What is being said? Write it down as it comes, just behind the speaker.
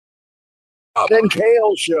Rob and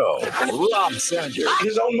Kale Show. Rob Sanders.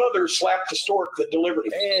 His own mother slapped the stork that delivered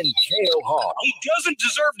him. And Kale Hall. He doesn't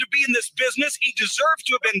deserve to be in this business. He deserves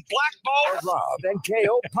to have been blackballed. Rob and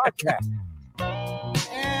Kale Podcast.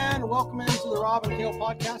 And welcome into the Rob and Kale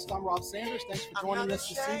Podcast. I'm Rob Sanders. Thanks for joining us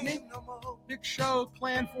this evening. Big show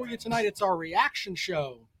planned for you tonight. It's our reaction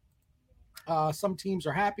show. Some teams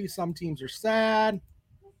are happy. Some teams are sad.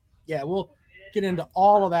 Yeah, we'll get into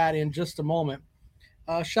all of that in just a moment.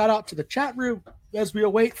 Shout out to the chat room as we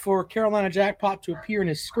await for Carolina Jackpot to appear in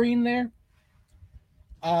his screen there.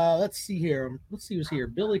 Let's see here. Let's see who's here.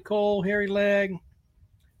 Billy Cole, Harry Leg,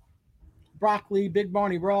 Broccoli, Big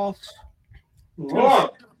Barney Ross.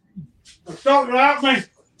 Look, stop without me.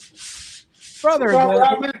 Brother, Stop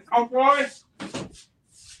without me. I'm sorry.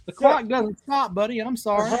 the clock doesn't stop, buddy. I'm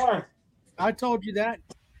sorry. I told you that.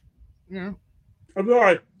 Yeah. I'm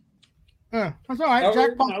sorry. That's all right. Oh,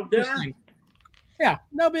 Jackpot. no dinner? Yeah,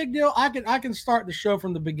 no big deal. I can start the show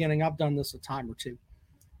from the beginning. I've done this a time or two.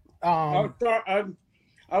 I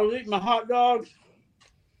was eating my hot dogs.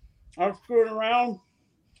 I was screwing around.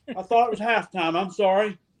 I thought it was halftime. I'm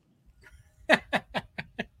sorry.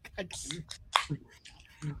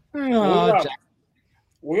 We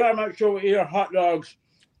gotta make sure we eat our hot dogs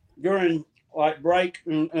during like break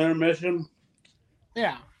and intermission.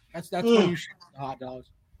 Yeah, that's when you shoot the hot dogs.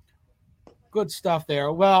 Good stuff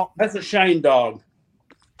there. Well, That's a Shane dog.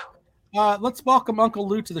 let's welcome Uncle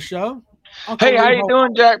Lou to the show. Uncle Hey, Lou, how you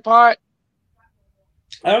doing, Jackpot?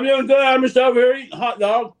 I'm doing good. I'm just over here eating hot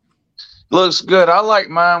dog. Looks good. I like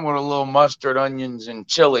mine with a little mustard, onions, and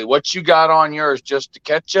chili. What you got on yours? Just the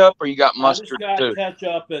ketchup, or you got mustard I just too? got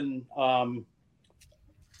ketchup and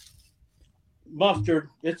mustard.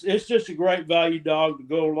 It's just a great value dog to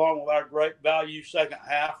go along with our great value second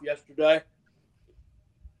half yesterday.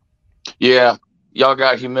 Yeah, y'all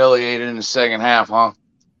got humiliated in the second half, huh?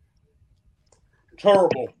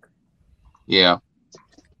 Terrible. Yeah,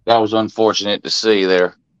 that was unfortunate to see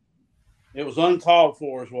there. It was uncalled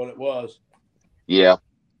for, is what it was. Yeah.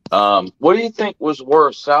 What do you think was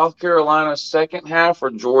worse, South Carolina's second half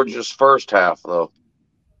or Georgia's first half, though?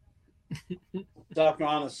 South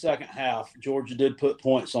Carolina's second half. Georgia did put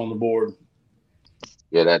points on the board.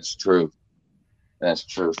 Yeah, that's true. That's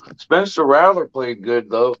true. Spencer Rattler played good,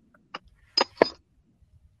 though.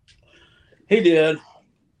 He did.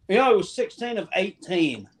 He was 16 of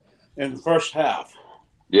 18 in the first half.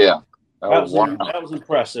 Yeah. That was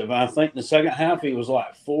impressive. I think the second half he was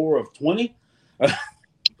like 4 of 20.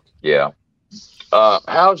 Yeah.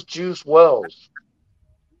 How's Juice Wells?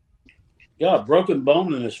 Yeah, a broken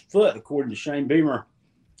bone in his foot, according to Shane Beamer.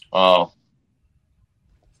 Oh.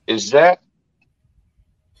 Is that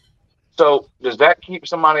so? Does that keep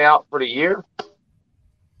somebody out for the year?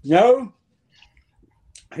 No.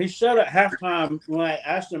 He said at halftime when I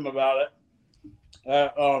asked him about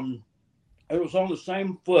it, it was on the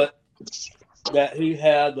same foot that he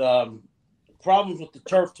had problems with the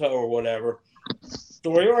turf toe or whatever.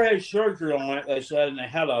 So he already had surgery on it, they said, and they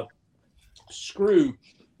had a screw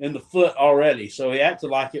in the foot already. So he acted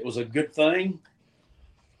like it was a good thing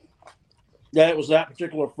that it was that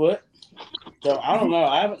particular foot. So I don't know.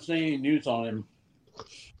 I haven't seen any news on him.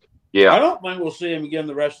 Yeah. I don't think we'll see him again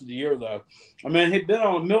the rest of the year, though. I mean, he'd been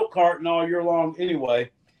on a milk carton all year long anyway.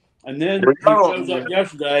 And then he shows up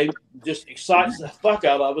yesterday, just excites the fuck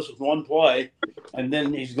out of us with one play, and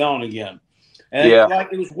then he's gone again. And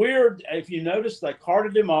it was weird. If you notice, they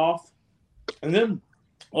carted him off, and then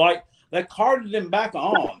they carted him back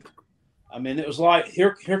on. I mean, it was like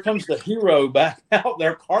here comes the hero back out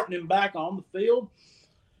there, carting him back on the field,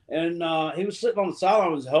 and he was sitting on the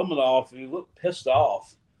sideline with his helmet off, and he looked pissed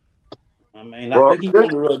off. I mean, I think he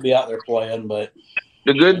wouldn't really be out there playing, but.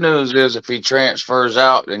 The good news is if he transfers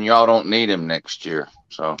out, then y'all don't need him next year.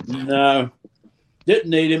 So no, didn't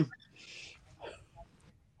need him.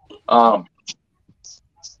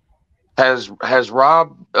 Has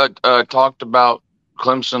Rob talked about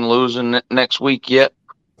Clemson losing next week yet?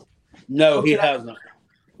 No, he hasn't.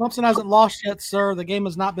 Clemson hasn't lost yet, sir. The game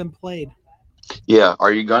has not been played. Yeah.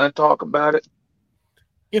 Are you going to talk about it?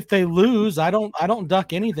 If they lose, I don't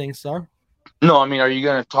duck anything, sir. No, I mean, are you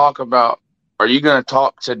going to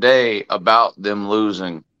talk today about them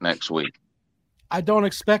losing next week? I don't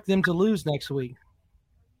expect them to lose next week.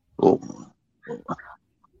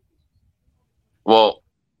 Well,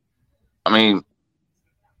 I mean,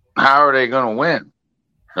 how are they going to win?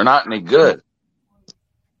 They're not any good.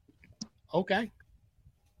 Okay.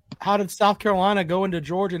 How did South Carolina go into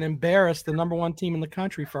Georgia and embarrass the number one team in the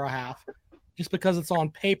country for a half? Just because it's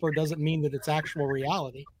on paper doesn't mean that it's actual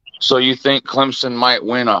reality. So you think Clemson might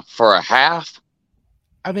win for a half?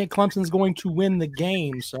 I think Clemson's going to win the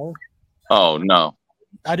game, sir. Oh no,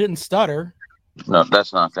 I didn't stutter. no,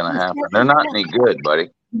 that's not going to happen. They're not any good, buddy.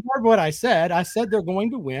 You heard what I said. I said they're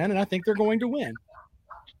going to win, and I think they're going to win.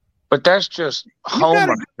 But that's just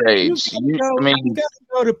Homer shades. You gotta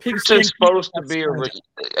go to it's just supposed to be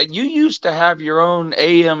you used to have your own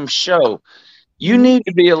AM show. You need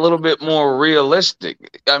to be a little bit more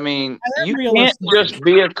realistic. I mean, you can't just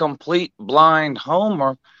be a complete blind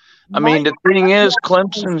Homer. I mean, the thing is,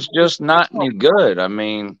 Clemson's just not any good. I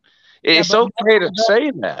mean, it's okay to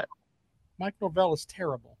say that. Mike Norvell is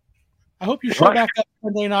terrible. I hope you show back up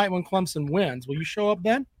Sunday night when Clemson wins. Will you show up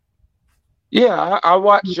then? Yeah, I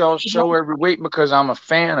watch y'all's show every week because I'm a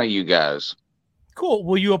fan of you guys. Cool.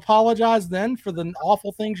 Will you apologize then for the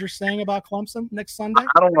awful things you're saying about Clemson next Sunday?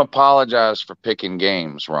 I don't apologize for picking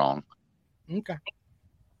games wrong. Okay.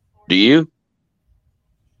 Do you?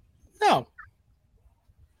 No.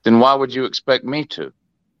 Then why would you expect me to?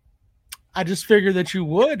 I just figured that you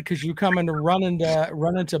would because you come in to run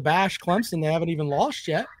into bash Clemson. They haven't even lost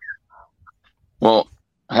yet. Well,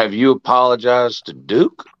 have you apologized to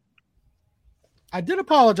Duke? I did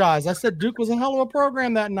apologize. I said Duke was a hell of a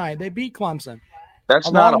program that night. They beat Clemson.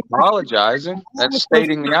 That's not apologizing. That's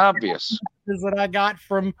stating the obvious. That I got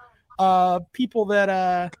from people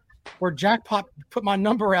that where Jackpot put my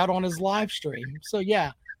number out on his live stream. So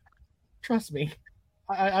yeah, trust me,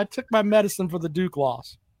 I took my medicine for the Duke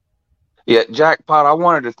loss. Yeah, Jackpot, I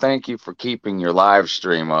wanted to thank you for keeping your live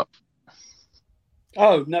stream up.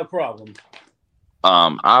 Oh, no problem.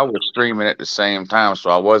 I was streaming at the same time,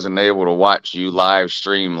 so I wasn't able to watch you live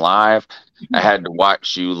stream live. I had to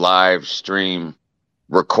watch you live stream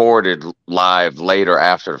recorded live later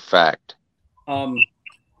after the fact. Damn,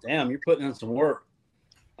 you're putting in some work.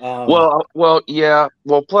 Well, yeah.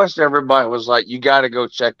 Well, plus everybody was like, you got to go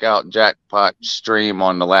check out Jackpot's stream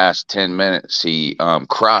on the last 10 minutes. He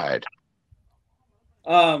cried.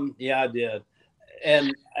 Yeah, I did.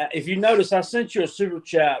 And if you notice, I sent you a super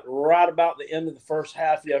chat right about the end of the first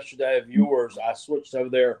half yesterday of yours. I switched over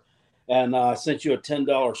there and sent you a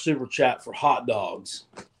 $10 super chat for hot dogs.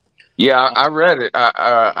 Yeah, I read it.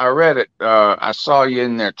 I read it. I saw you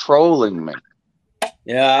in there trolling me.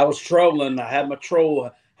 Yeah, I was trolling. I had my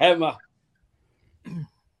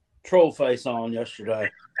troll face on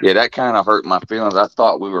yesterday. Yeah, that kind of hurt my feelings. I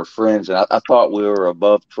thought we were friends, and I thought we were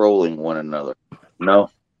above trolling one another.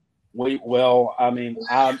 No. I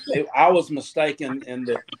was mistaken in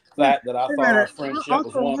the fact that I thought our friendship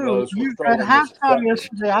was one of those. At halftime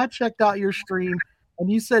yesterday, I checked out your stream, and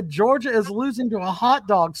you said Georgia is losing to a hot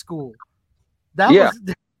dog school. Was.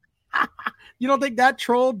 You don't think that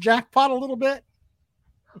trolled Jackpot a little bit?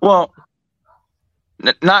 Well,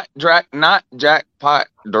 not Jackpot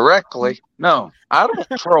directly. No, I don't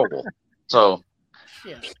troll. So.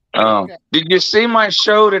 Okay. Did you see my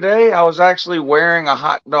show today? I was actually wearing a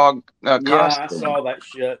hot dog costume. Yeah, I saw that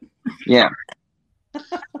shit. Yeah.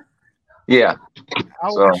 Yeah.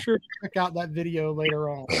 I'll be sure to check out that video later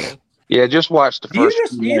on. Yeah, just watch the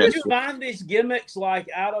first. Do you just find these gimmicks like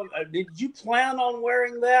out of? Did you plan on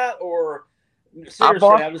wearing that, or seriously?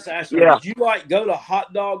 I'm just asking. Yeah. Did you like go to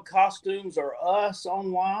Hot Dog Costumes or Us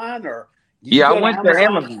online, or? Yeah, I went to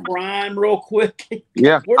Amazon Prime real quick.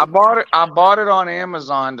 Yeah, I bought it on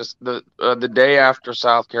Amazon the day after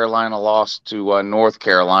South Carolina lost to North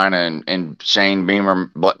Carolina, and Shane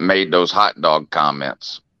Beamer made those hot dog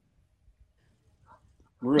comments.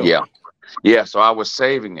 Really? Yeah. So I was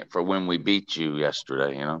saving it for when we beat you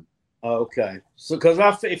yesterday. You know. Okay. So, because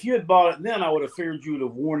if you had bought it then, I would have figured you would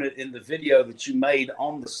have worn it in the video that you made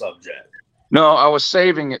on the subject. No, I was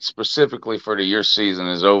saving it specifically for the Your Season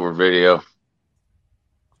Is Over video.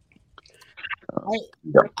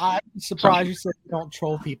 I'm surprised you said you don't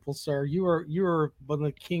troll people, sir. You were one of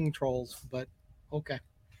the king trolls, but okay.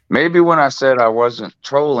 Maybe when I said I wasn't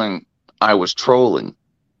trolling, I was trolling.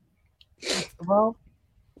 Well,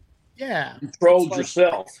 yeah. You trolled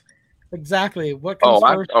yourself. Exactly. What comes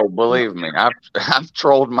first? Believe me, I've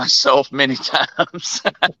trolled myself many times.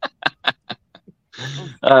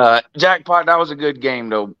 Jackpot, that was a good game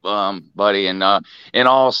though, buddy. And in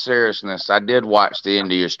all seriousness, I did watch the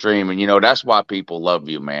end of your stream, and that's why people love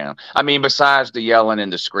you, man. I mean, besides the yelling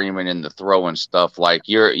and the screaming and the throwing stuff, like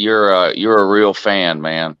you're a real fan,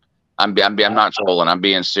 man. I'm not trolling. I'm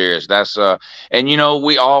being serious. That's and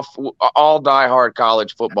we all diehard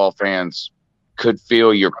college football fans could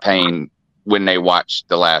feel your pain when they watched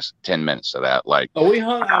the last 10 minutes of that. Like, I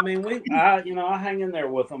hang in there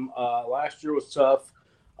with them. Last year was tough.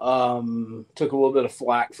 Took a little bit of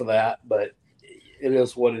flack for that, but it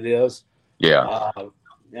is what it is. Yeah.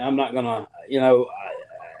 I'm not gonna,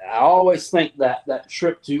 I always think that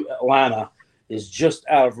trip to Atlanta is just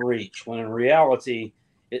out of reach, when in reality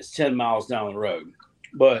it's 10 miles down the road.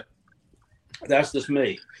 But that's just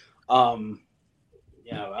me. All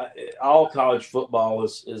college football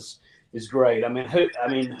is great. I mean,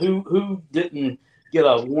 who didn't get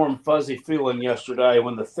a warm, fuzzy feeling yesterday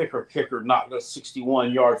when the thicker kicker knocked a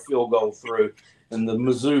 61-yard field goal through and the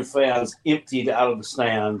Mizzou fans emptied out of the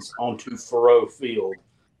stands onto Faurot Field?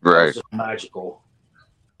 Right. That was just magical.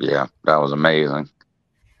 Yeah, that was amazing.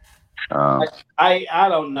 I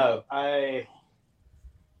don't know.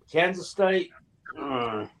 Kansas State.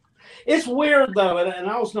 It's weird though, and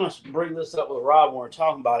I was going to bring this up with Rob when we were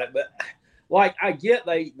talking about it, but like I get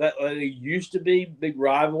they used to be big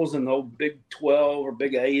rivals in the old Big 12 or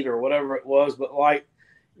Big 8 or whatever it was, but like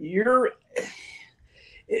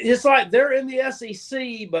it's like they're in the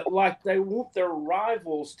SEC, but like they want their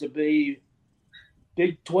rivals to be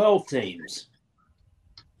Big 12 teams.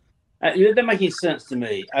 That doesn't make any sense to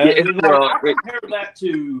me. I compared that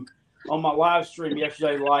to on my live stream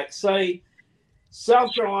yesterday, like say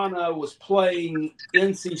South Carolina was playing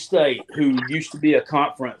NC State, who used to be a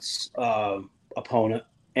conference opponent,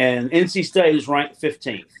 and NC State is ranked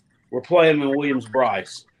 15th. We're playing them in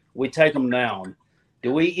Williams-Brice. We take them down.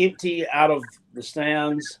 Do we empty out of the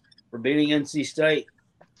stands for beating NC State?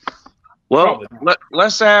 Well,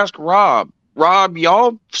 let's ask Rob. Rob,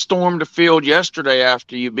 y'all stormed the field yesterday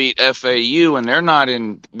after you beat FAU, and they're not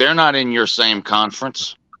in your same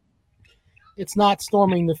conference. It's not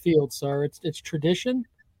storming the field, sir. It's tradition.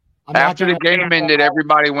 After the game ended,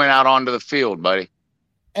 everybody went out onto the field, buddy.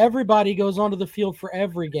 Everybody goes onto the field for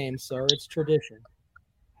every game, sir. It's tradition.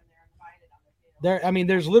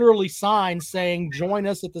 There's literally signs saying "Join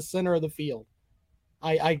us at the center of the field."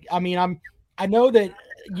 I know that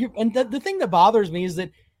you. And the thing that bothers me is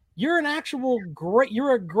that you're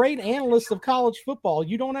a great analyst of college football.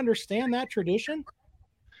 You don't understand that tradition?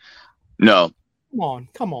 No.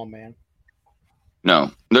 Come on, man.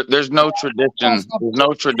 No, there's no tradition. There's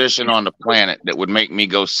no tradition on the planet that would make me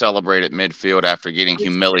go celebrate at midfield after getting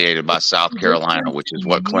humiliated by South Carolina, which is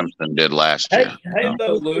what Clemson did last year. Hey,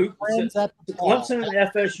 though, Luke, Clemson and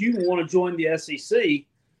FSU want to join the SEC.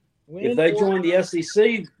 If they join the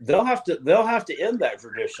SEC, they'll have to end that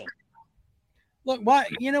tradition. Look, why?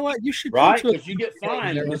 You know what? You should because you get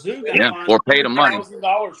fined. Mizzou got fined or pay the money.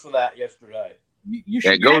 $1,000 for that yesterday.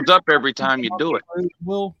 It goes up every time you do it.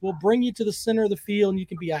 We'll bring you to the center of the field, and you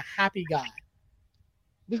can be a happy guy.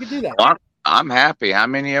 We could do that. Well, I'm happy. How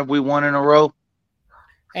many have we won in a row?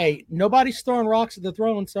 Hey, nobody's throwing rocks at the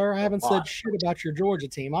throne, sir. I haven't said shit about your Georgia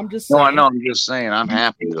team. I'm just saying. No, I know. I'm just saying. I'm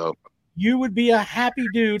happy though. You would be a happy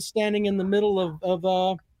dude standing in the middle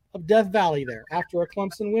of Death Valley there after a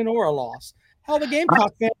Clemson win or a loss. Hell, the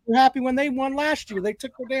Gamecock fans were happy when they won last year. They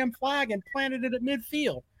took their damn flag and planted it at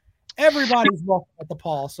midfield. Everybody's welcome at the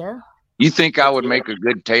Paul, sir. You think I would make a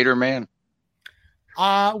good tater man?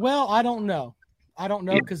 Well, I don't know.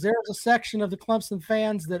 Because there's a section of the Clemson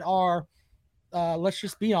fans that are, let's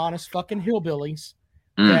just be honest, fucking hillbillies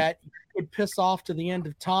that would piss off to the end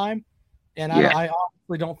of time. And I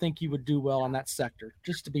honestly don't think you would do well in that sector,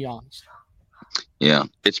 just to be honest. Yeah,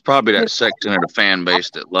 it's probably that section of the fan base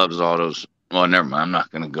that loves all those. Well, never mind. I'm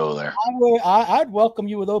not going to go there. I'd welcome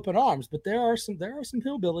you with open arms, but there are some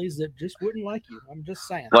hillbillies that just wouldn't like you. I'm just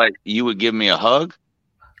saying. Like, you would give me a hug?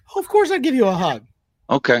 Oh, of course I'd give you a hug.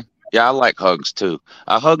 Okay. Yeah, I like hugs too.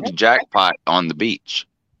 I hugged the jackpot on the beach.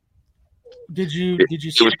 Did you?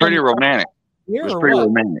 It was pretty romantic. It was pretty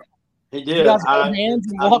romantic. He did. I'm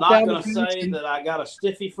not going to say that I got a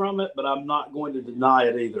stiffy from it, but I'm not going to deny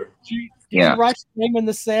it either. Did you write your name in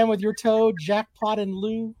the sand with your toe, Jackpot and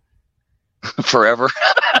Lou? Forever.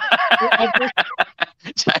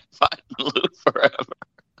 Jackpot and Lou forever.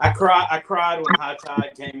 I cried when High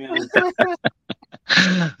Tide came in.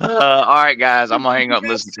 All right, guys. I'm going to hang up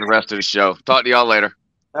and listen to the rest of the show. Talk to y'all later.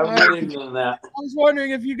 Have a good evening on that. I was wondering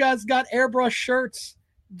if you guys got airbrush shirts.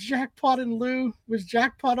 Jackpot and Lou. Was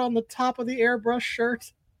Jackpot on the top of the airbrush shirt?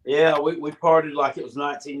 Yeah, we partied like it was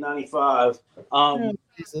 1995.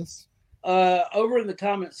 Jesus. Over in the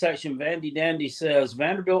comment section, Vandy Dandy says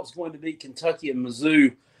Vanderbilt's going to beat Kentucky and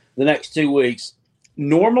Mizzou the next 2 weeks.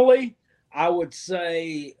 Normally, I would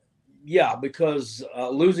say, yeah, because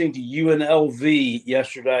losing to UNLV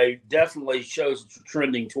yesterday definitely shows it's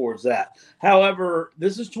trending towards that. However,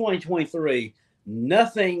 this is 2023.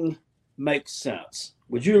 Nothing makes sense.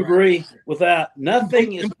 Would you agree with that?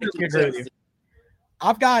 Nothing is making sense.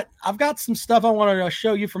 I've got some stuff I want to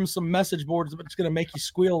show you from some message boards that's going to make you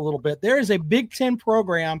squeal a little bit. There is a Big Ten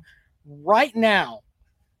program right now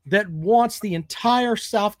that wants the entire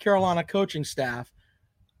South Carolina coaching staff.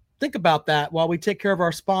 Think about that while we take care of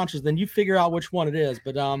our sponsors. Then you figure out which one it is.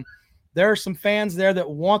 But there are some fans there that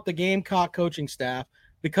want the Gamecock coaching staff.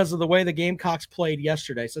 because of the way the Gamecocks played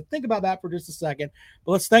yesterday. So think about that for just a second.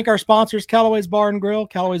 But let's thank our sponsors, Callaway's Bar and Grill,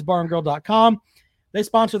 Callaway'sBarandGrill.com. They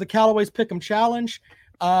sponsor the Callaway's Pick'em Challenge.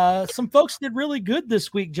 Some folks did really good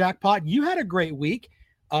this week, Jackpot. You had a great week.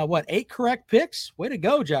 8 correct picks? Way to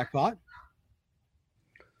go, Jackpot.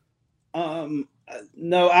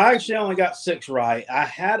 No, I actually only got 6 right. I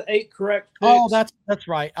had 8 correct picks. Oh, that's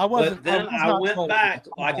right. I wasn't. But then I went back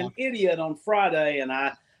like an idiot on Friday, and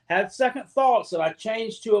I had second thoughts, and I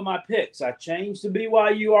changed 2 of my picks. I changed the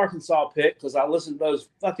BYU Arkansas pick because I listened to those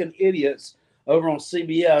fucking idiots over on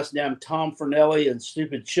CBS, damn Tom Fernelli and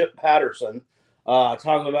stupid Chip Patterson,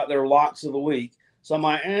 talking about their locks of the week. So I'm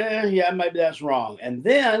like, yeah, maybe that's wrong. And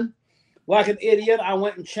then, like an idiot, I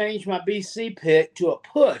went and changed my BC pick to a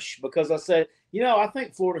push because I said, I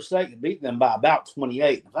think Florida State can beat them by about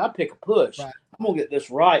 28. If I pick a push, right, I'm going to get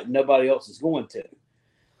this right, and nobody else is going to.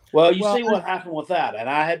 Well, you see what happened with that. And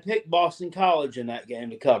I had picked Boston College in that game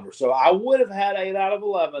to cover. So I would have had 8 out of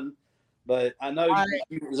 11, but I know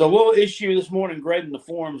there's a little issue this morning grading the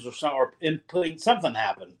forms or inputting. Something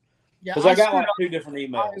happened. Because I got like 2 different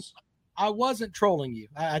emails. I wasn't trolling you.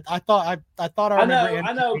 I thought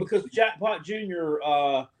I know because Jackpot Jr.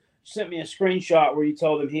 Sent me a screenshot where you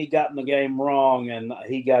told him he'd gotten the game wrong and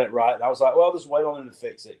he got it right. And I was like, well, just wait on him to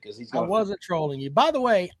fix it because he's. I wasn't trolling you. By the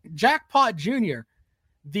way, Jackpot Jr.,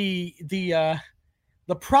 the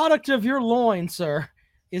product of your loin, sir,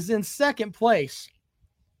 is in second place,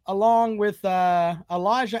 along with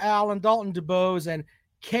Elijah Allen, Dalton DeBose, and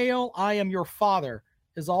Kale, I Am Your Father,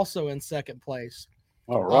 is also in second place.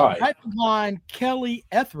 All right. Right behind Kelly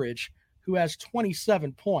Etheridge, who has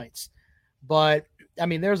 27 points. But, I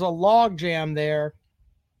mean, there's a log jam there.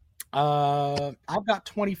 I've got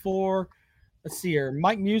 24. Let's see here.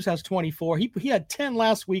 Mike Muse has 24. He had 10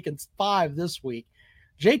 last week and 5 this week.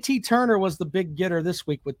 JT Turner was the big getter this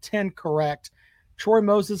week with 10 correct. Troy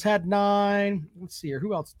Moses had 9. Let's see here.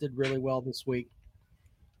 Who else did really well this week?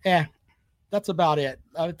 That's about it.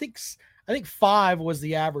 I think 5 was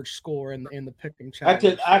the average score in the Pick'em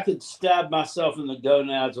Challenge. I could stab myself in the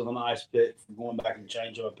gonads with an ice pick from going back and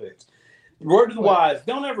changing my picks. Word to the wise: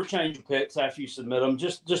 don't ever change your picks after you submit them.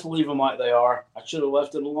 Just leave them like they are. I should have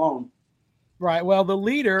left it alone. Right. Well, the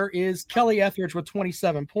leader is Kelly Etheridge with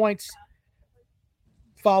 27 points,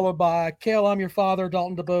 followed by Kale, I'm Your Father,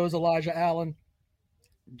 Dalton DeBose, Elijah Allen,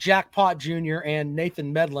 Jackpot Jr., and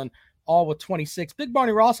Nathan Medlin, all with 26. Big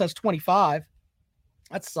Barney Ross has 25.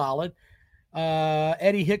 That's solid.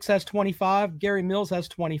 Eddie Hicks has 25. Gary Mills has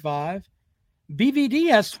 25. BVD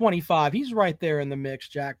has 25. He's right there in the mix,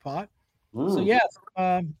 Jackpot. So, yeah,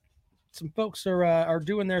 some folks are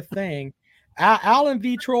doing their thing. Alan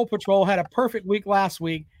V. Troll Patrol had a perfect week last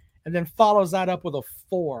week and then follows that up with a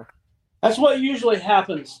 4. That's what usually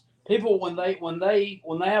happens. People, when they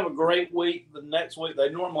have a great week, the next week they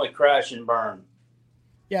normally crash and burn.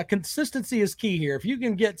 Yeah, consistency is key here. If you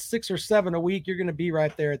can get 6 or 7 a week, you're going to be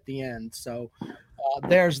right there at the end. So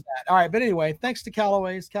there's that. All right, but anyway, thanks to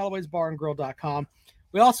Callaway's, Callaway'sBarandGrill.com.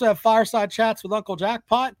 We also have fireside chats with Uncle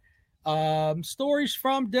Jackpot. Stories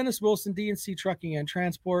from Dennis Wilson, DNC Trucking and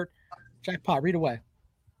Transport. Jackpot, read away.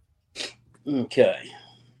 Okay.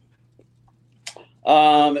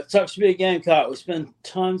 It sucks to be a Gamecock. We spend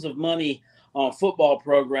tons of money on a football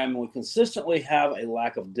program, and we consistently have a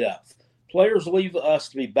lack of depth. Players leave us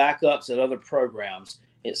to be backups at other programs.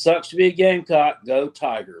 It sucks to be a Gamecock. Go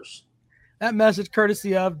Tigers. That message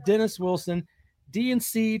courtesy of Dennis Wilson,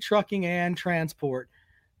 DNC Trucking and Transport.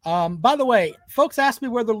 By the way, folks ask me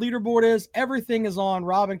where the leaderboard is. Everything is on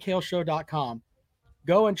robandkaleshow.com.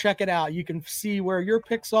 Go and check it out. You can see where your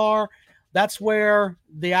picks are. That's where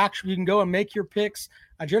you can go and make your picks.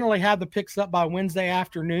 I generally have the picks up by Wednesday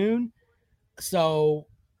afternoon. So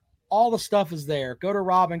all the stuff is there. Go to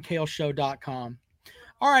robandkaleshow.com.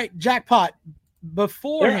 All right, Jackpot.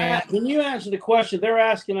 Beforehand, can you answer the question? They're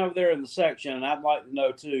asking over there in the section, and I'd like to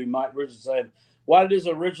know too. Mike Richards said, why did his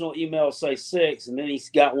original email say 6, and then he's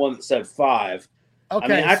got one that said 5?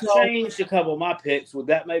 Okay, I changed a couple of my picks. Would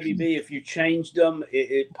that maybe be if you changed them,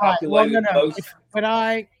 it populated both?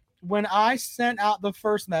 When I sent out the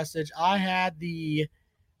first message, I had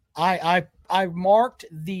I marked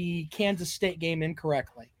the Kansas State game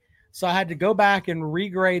incorrectly. So I had to go back and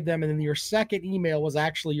regrade them, and then your second email was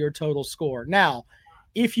actually your total score. Now,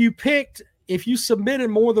 if you submitted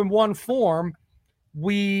more than one form,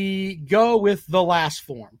 we go with the last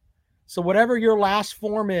form. So whatever your last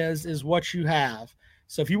form is what you have.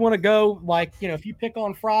 So if you want to go if you pick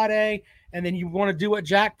on Friday and then you want to do what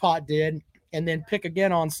Jackpot did and then pick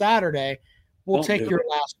again on Saturday, we'll take your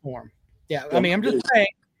last form. Yeah, I mean, I'm just saying,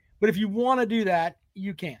 but if you want to do that,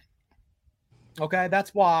 you can. Okay,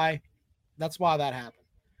 that's why that happened.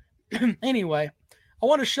 Anyway, I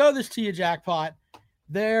want to show this to you, Jackpot.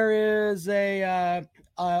 There is a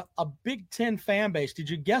Big Ten fan base. Did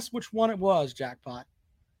you guess which one it was, Jackpot?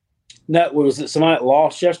 No, was it somebody that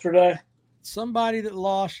lost yesterday? Somebody that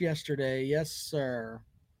lost yesterday. Yes, sir.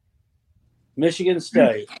 Michigan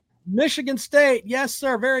State. Michigan State. Yes,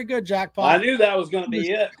 sir. Very good, Jackpot. I knew that was going to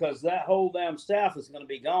be it because that whole damn staff is going to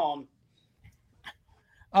be gone.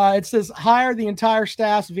 It says hire the entire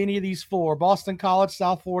staffs of any of these four: Boston College,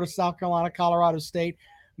 South Florida, South Carolina, Colorado State.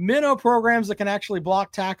 Minnow programs that can actually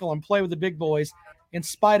block, tackle, and play with the big boys in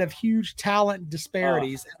spite of huge talent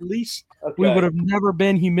disparities. At least we would have never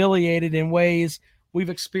been humiliated in ways we've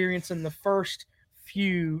experienced in the first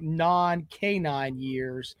few non-K9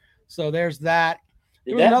 years. So there's that.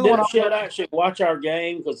 Did that dipshit actually watch our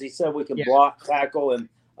game because he said we could block, tackle, and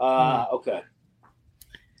okay.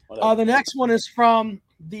 The next one is from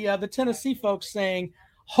the Tennessee folks saying,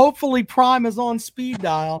 hopefully Prime is on speed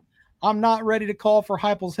dial. I'm not ready to call for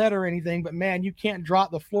Heupel's head or anything, but man, you can't drop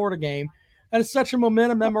the Florida game. That is such a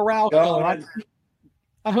momentum and morale killer.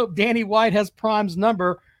 I hope Danny White has Prime's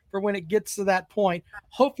number for when it gets to that point.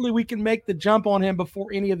 Hopefully we can make the jump on him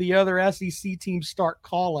before any of the other SEC teams start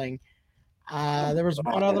calling. There was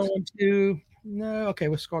one other one too. No, okay,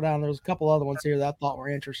 we'll scroll down. There was a couple other ones here that I thought were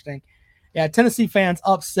interesting. Yeah, Tennessee fans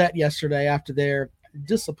upset yesterday after their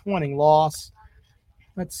disappointing loss.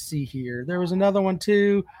 Let's see here. There was another one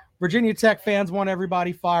too. Virginia Tech fans want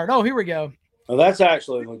everybody fired. Oh, here we go. Oh, that's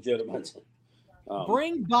actually legitimate.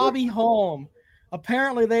 Bring Bobby home.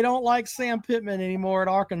 Apparently, they don't like Sam Pittman anymore at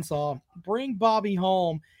Arkansas. Bring Bobby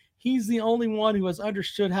home. He's the only one who has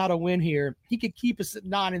understood how to win here. He could keep us at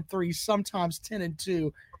 9-3, sometimes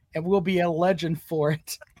 10-2, and we'll be a legend for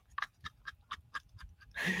it.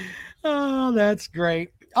 Oh, that's great.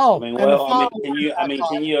 Oh, can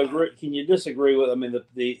you agree? Can you disagree with? I mean,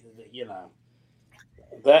 the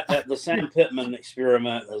that the Sam Pittman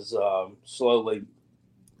experiment is slowly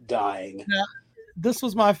dying. Now, this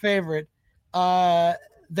was my favorite.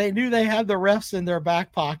 They knew they had the refs in their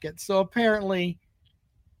back pocket, so apparently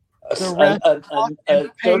the refs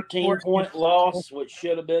a 13-point loss, which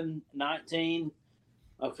should have been 19.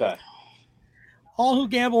 Okay. All who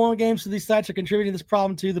gamble on games to these sites are contributing to this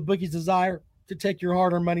problem too. The bookies' desire to take your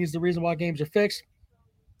hard-earned money is the reason why games are fixed.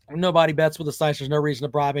 Nobody bets with the sites. There's no reason to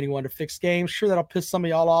bribe anyone to fix games. Sure, that'll piss some of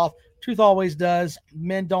y'all off. Truth always does.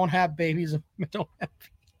 Men don't have babies. Men don't have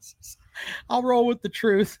babies. I'll roll with the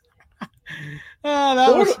truth.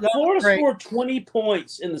 Florida scored 20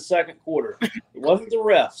 points in the second quarter. It wasn't the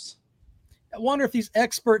refs. I wonder if these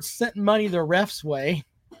experts sent money the refs' way.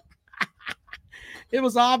 It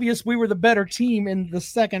was obvious we were the better team in the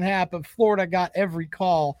second half, but Florida got every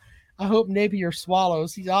call. I hope Napier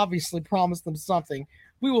swallows. He obviously promised them something.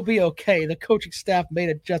 We will be okay. The coaching staff made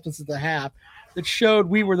adjustments at the half that showed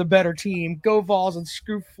we were the better team. Go Vols and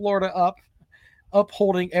screw Florida up,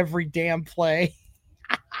 upholding every damn play.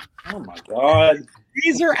 Oh my God.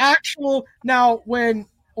 These are actual. Now, when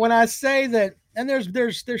I say that, and there's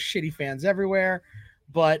shitty fans everywhere,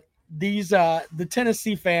 but these the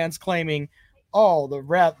Tennessee fans claiming, oh, the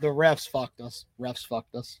refs fucked us. Refs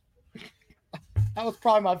fucked us. That was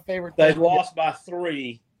probably my favorite. They lost by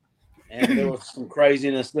 3, and there was some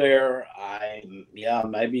craziness there.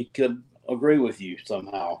 Maybe could agree with you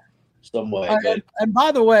somehow, some way. And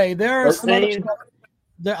by the way, there are some other stuff.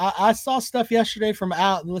 I saw stuff yesterday from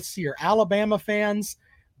Alabama fans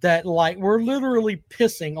that were literally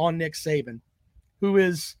pissing on Nick Saban, who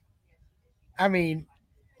is, I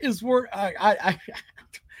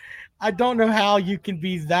don't know how you can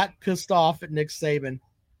be that pissed off at Nick Saban.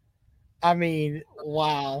 I mean,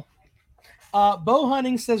 wow. Bo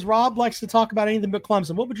Hunting says Rob likes to talk about anything but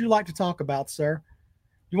Clemson. What would you like to talk about, sir?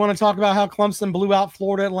 You want to talk about how Clemson blew out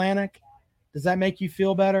Florida Atlantic? Does that make you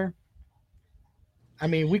feel better? I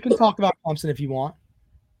mean, we can talk about Clemson if you want.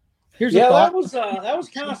 Here's a thought. That was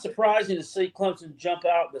kind of surprising to see Clemson jump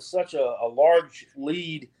out to such a large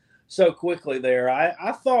lead so quickly there.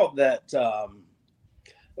 I thought that,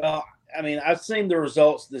 I've seen the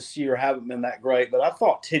results this year haven't been that great, but I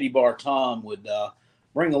thought Teddy Bar Tom would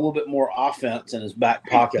bring a little bit more offense in his back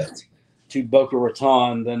pocket to Boca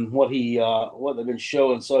Raton than what they've been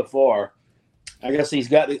showing so far. I guess he's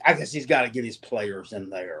got to get his players in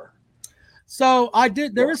there. So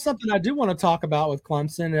there is something I do want to talk about with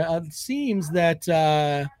Clemson. It seems that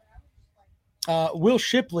Will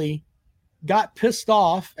Shipley got pissed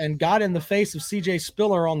off and got in the face of C.J.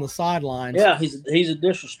 Spiller on the sidelines. Yeah, he's a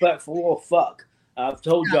disrespectful little fuck. I've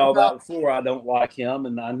told y'all that before. I don't like him,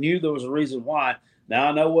 and I knew there was a reason why. Now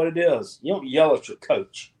I know what it is. You don't yell at your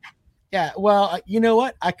coach. Yeah, well, you know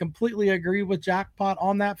what? I completely agree with Jackpot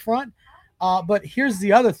on that front. But here's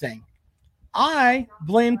the other thing. I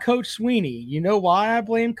blame Coach Sweeney. You know why I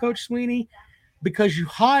blame Coach Sweeney? Because you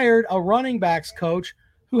hired a running backs coach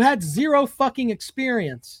who had zero fucking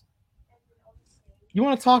experience. You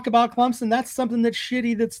want to talk about Clemson? That's something that's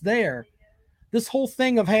shitty that's there. This whole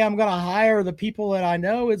thing of, hey, I'm going to hire the people that I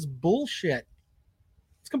know is bullshit.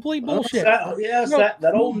 It's complete bullshit. That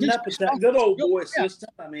good old boy system.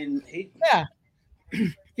 I mean,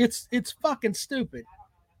 it's fucking stupid.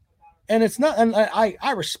 And it's not, and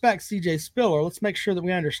I respect CJ Spiller. Let's make sure that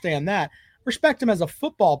we understand that. Respect him as a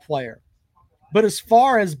football player. But as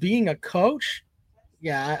far as being a coach,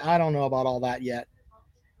 I don't know about all that yet.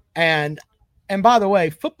 And by the way,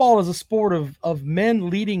 football is a sport of men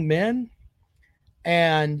leading men.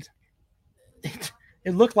 And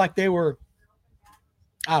it looked like they were,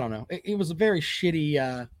 I don't know. It was a very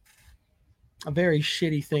shitty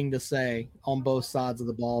thing to say on both sides of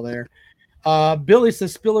the ball there. Billy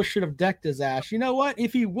says Spiller should have decked his ass. You know what?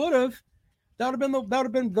 If he would have, that would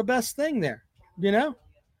have been the best thing there. You know,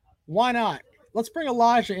 why not? Let's bring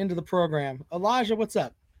Elijah into the program. Elijah, what's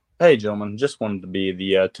up? Hey, gentlemen. Just wanted to be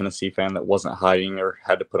the Tennessee fan that wasn't hiding or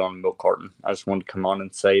had to put on a milk carton. I just wanted to come on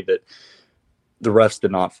and say that the refs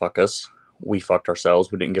did not fuck us. We fucked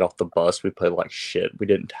ourselves. We didn't get off the bus. We played like shit. We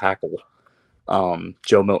didn't tackle.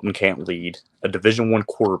 Joe Milton can't lead. A Division I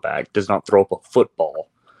quarterback does not throw up a football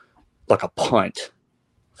like a punt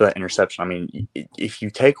for that interception. I mean, if you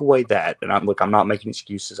take away that, and I'm not making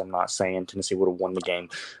excuses. I'm not saying Tennessee would have won the game.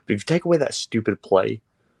 But if you take away that stupid play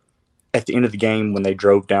at the end of the game when they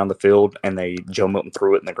drove down the field and Joe Milton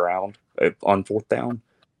threw it in the ground on 4th down,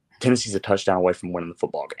 Tennessee's a touchdown away from winning the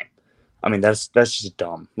football game. I mean, that's just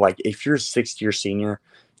dumb. Like, if you're a 6th-year senior,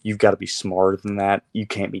 you've got to be smarter than that. You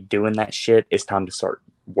can't be doing that shit. It's time to start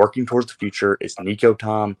working towards the future. It's Nico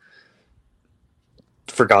time.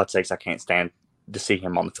 For God's sakes, I can't stand to see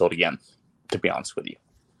him on the field again, to be honest with you.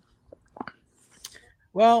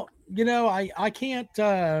 Well, you know, I can't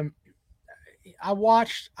I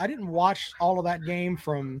didn't watch all of that game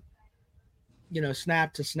from, you know,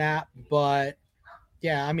 snap to snap, but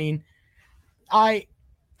yeah, I mean, I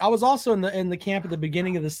was also in the camp at the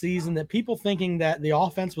beginning of the season that people thinking that the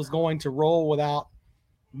offense was going to roll without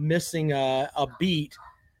missing a beat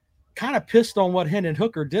kind of pissed on what Hendon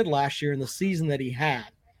Hooker did last year in the season that he had.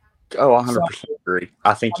 Oh, 100% agree.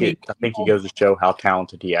 I think he goes to show how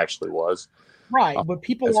talented he actually was. Right, but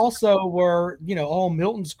people also were, you know, oh,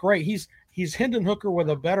 Milton's great. He's Hendon Hooker with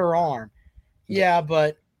a better arm. Yeah,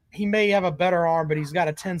 but he may have a better arm, but he's got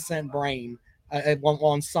a 10-cent brain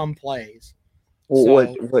on some plays.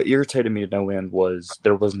 Well, what irritated me to no end was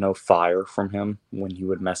there was no fire from him when he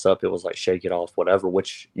would mess up. It was like shake it off, whatever,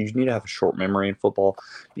 which you need to have a short memory in football.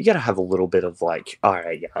 You got to have a little bit of like, all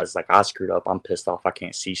right, guys, like I screwed up. I'm pissed off. I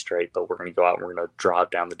can't see straight, but we're going to go out and we're going to drive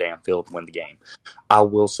down the damn field and win the game. I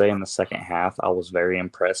will say in the second half, I was very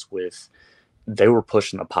impressed with they were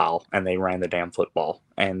pushing the pile and they ran the damn football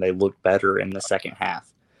and they looked better in the second half.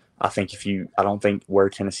 I don't think where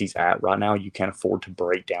Tennessee's at right now, you can't afford to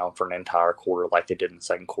break down for an entire quarter like they did in the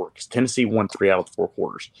second quarter. Because Tennessee won 3 out of the 4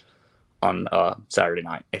 quarters on Saturday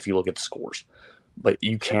night, if you look at the scores. But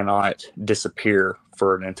you cannot disappear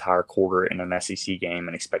for an entire quarter in an SEC game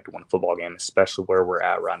and expect to win a football game, especially where we're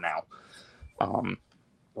at right now.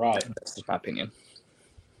 Right. That's just my opinion.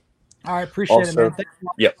 All right, appreciate it, man.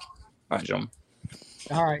 Yep. All right, gentlemen.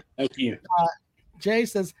 All right. Thank you. Jay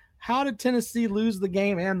says, how did Tennessee lose the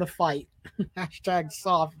game and the fight? Hashtag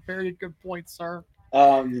soft. Very good point, sir.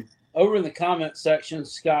 Over in the comment section,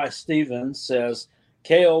 Sky Stevens says,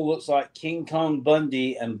 KO looks like King Kong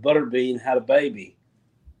Bundy and Butterbean had a baby.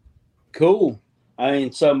 Cool. I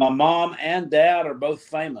mean, so my mom and dad are both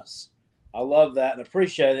famous. I love that and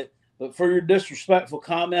appreciate it. But for your disrespectful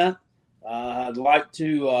comment, I'd like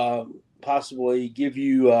to possibly give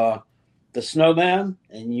you the snowman,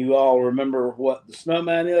 and you all remember what the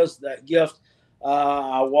snowman is, that gift.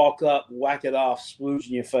 I walk up, whack it off, splooge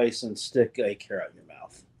in your face, and stick a carrot in your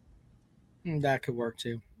mouth. That could work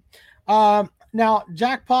too. Now,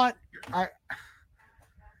 Jackpot,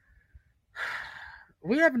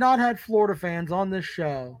 we have not had Florida fans on this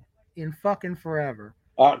show in fucking forever.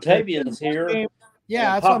 Octavian's here.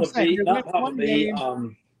 Yeah, that's Papa what I'm saying. B, not Papa B,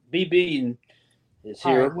 BB is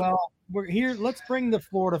here. Right, well, we're here. Let's bring the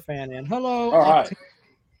Florida fan in. Hello. All right.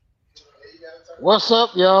 What's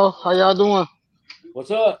up, y'all? How y'all doing?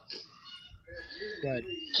 What's up? Good.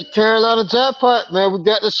 Carolina Jackpot, man. We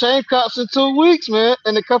got the Shane Cops in 2 weeks, man.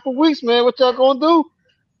 In a couple weeks, man. What y'all gonna do?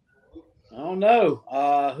 I don't know.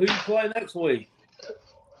 Who you play next week?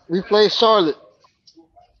 We play Charlotte.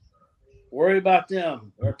 Worry about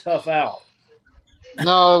them. They're tough out.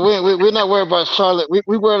 No, we're not worried about Charlotte.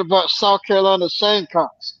 We worried about South Carolina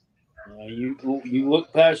Shamecocks. You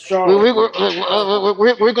look past We, Charlotte.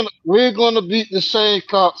 we're gonna beat the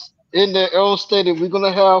Shamecocks in their own stadium. We're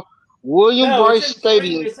gonna have William No, Bryce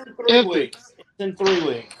Stadium it's in 3 empty. weeks. It's in 3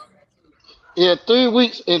 weeks. Yeah, 3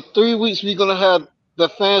 weeks. In 3 weeks, we're gonna have the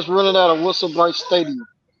fans running out of Wilson Bryce Stadium.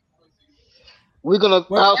 We're gonna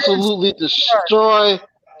absolutely destroy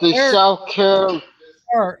the South Carolina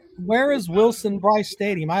Where is Wilson Bryce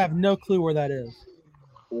Stadium? I have no clue where that is.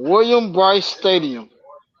 William Bryce Stadium.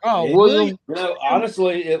 Oh, William. You know,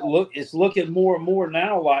 honestly, it's looking more and more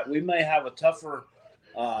now like we may have a tougher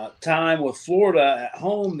time with Florida at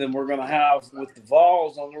home than we're going to have with the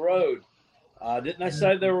Vols on the road. Didn't they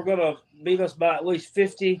say they were going to beat us by at least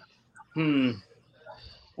 50? Wonder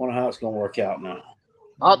how it's going to work out now.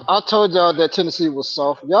 I told y'all that Tennessee was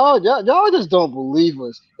soft. Y'all just don't believe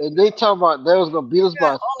us. And they talking about they was gonna beat us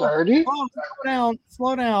by 30.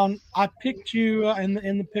 Slow down. I picked you in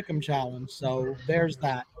the Pick'em challenge, so there's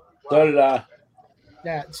that. So did I.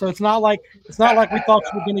 Yeah, so it's not like we thought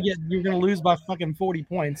you were gonna lose by fucking 40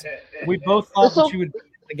 points. We both thought that you would win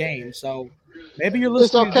the game. So maybe you're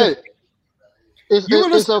listening. It's okay.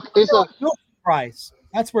 It's okay. Price.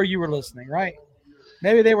 That's where you were listening, right?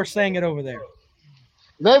 Maybe they were saying it over there.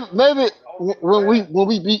 Maybe when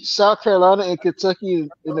we beat South Carolina and Kentucky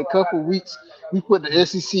in a couple weeks, we put the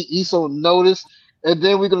SEC East on notice, and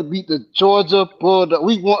then we're gonna beat the Georgia Bulldogs.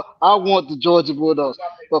 I want the Georgia Bulldogs,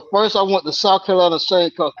 but first I want the South Carolina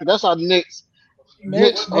Shamecocks because that's our next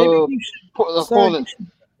opponent.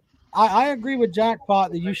 I agree with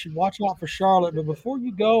Jackpot that you should watch out for Charlotte, but before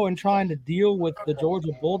you go and trying to deal with the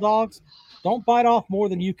Georgia Bulldogs, don't bite off more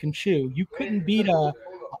than you can chew. You couldn't beat a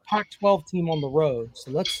Pac-12 team on the road,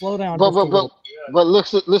 so let's slow down. But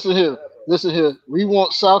listen here. We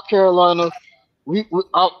want South Carolina. We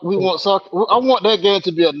want South. I want that game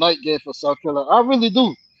to be a night game for South Carolina. I really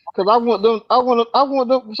do, because I want them. I want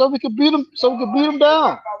them so we can beat them. So we can beat them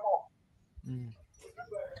down.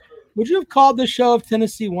 Would you have called this show if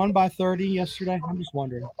Tennessee won by 30 yesterday? I'm just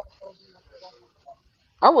wondering.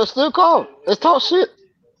 I would still call. It's talk shit.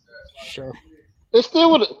 Sure. It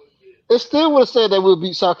still would have said that we'll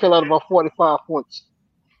beat South Carolina by 45 points.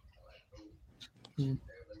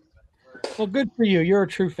 Well, good for you. You're a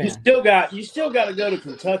true fan. You still got to go to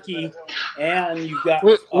Kentucky, and you've got.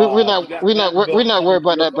 We're not worried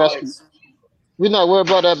about that basketball. We're not worried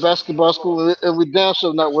about that basketball school, and we damn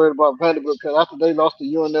sure not worried about Vanderbilt because after they lost to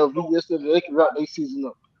UNLV yesterday, they can wrap their season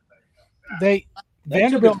up.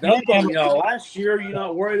 Vanderbilt took a dump on y'all last year. You're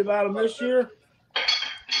not worried about them this year?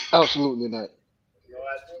 Absolutely not.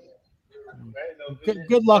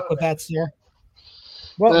 Good luck with that, sir.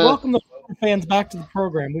 Well, welcome the fans back to the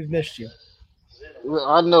program. We've missed you.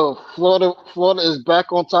 I know Florida is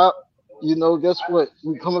back on top. You know, guess what?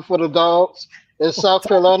 We're coming for the dogs. In South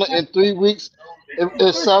Carolina in 3 weeks.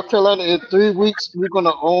 In South Carolina in 3 weeks, we're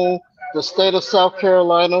gonna own the state of South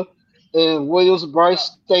Carolina in Williams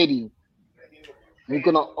Bryce Stadium. We're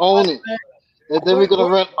gonna own it, and then we're gonna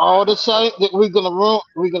run all the same. We're gonna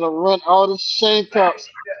run all the Shamecocks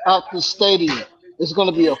out the stadium. It's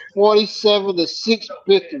gonna be a 47-6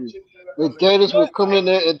 victory. The Gators will come in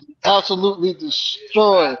there and absolutely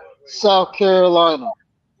destroy South Carolina.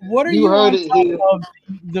 What are you heard it here? Of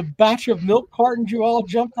the batch of milk cartons you all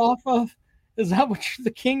jumped off of? Is that what you're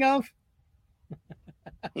the king of?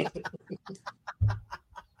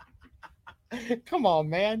 Come on,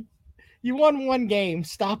 man. You won one game.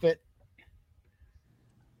 Stop it.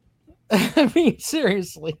 I mean,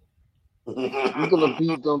 seriously. We're gonna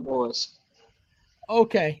beat them boys.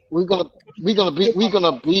 Okay. We're gonna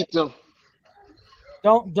beat them.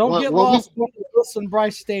 Don't get lost with Wilson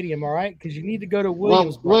Bryce Stadium, all right? Because you need to go to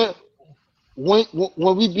Williamsburg. When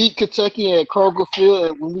we beat Kentucky at Kroger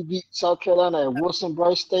Field, and when we beat South Carolina at Wilson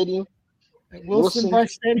Bryce Stadium,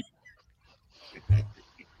 Bryce Stadium,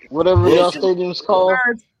 whatever y'all stadium's called,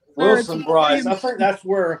 Wilson Bryce. I think that's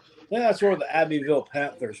where the Abbeville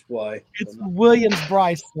Panthers play. It's Williams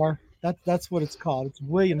Bryce, sir. That's what it's called. It's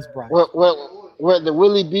Williams Bryce. Where the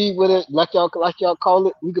Willie B with it, like y'all call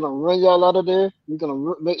it, we're gonna run y'all out of there. We're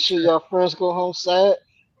gonna make sure y'all friends go home sad,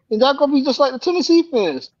 and y'all gonna be just like the Tennessee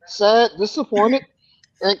fans, sad, disappointed,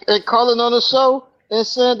 and calling on the show and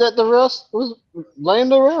saying that the refs was blame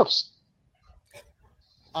the refs.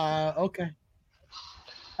 Okay.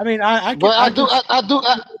 I mean, I do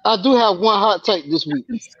have one hot take this week.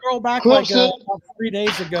 I can scroll back like 3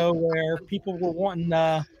 days ago where people were wanting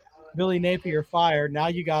Billy Napier fired. Now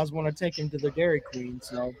you guys want to take him to the Dairy Queen.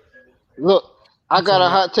 So, look, I got a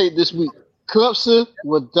hot take this week. Clemson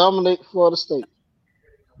will dominate Florida State.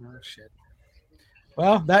 Oh shit!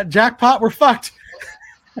 Well, that Jackpot, we're fucked.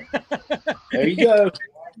 There you go.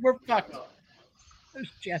 We're fucked.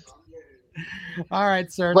 Shit. All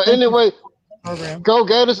right, sir. But Thank you anyway, for the program. go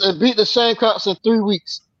Gators and beat the Shamrocks in 3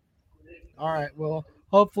 weeks. All right. Well,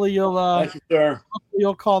 hopefully you'll Thank you, sir.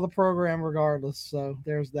 you'll call the program regardless. So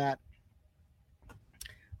there's that.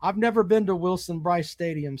 I've never been to Wilson Bryce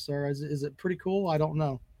Stadium, sir. Is it pretty cool? I don't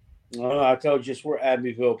know. Well, I told you it's where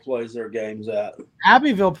Abbeville plays their games at.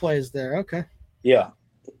 Abbeville plays there. Okay. Yeah,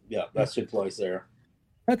 that's who plays there.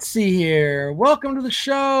 Let's see here. Welcome to the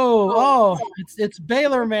show. Oh, it's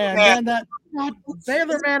Baylor Man.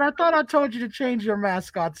 Baylor Man, I thought I told you to change your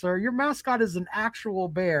mascot, sir. Your mascot is an actual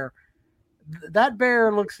bear. That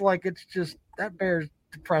bear looks like that bear's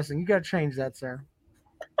depressing. You got to change that, sir.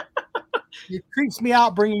 It creeps me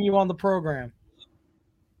out bringing you on the program.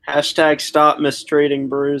 Hashtag stop mistreating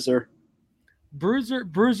Bruiser. Bruiser,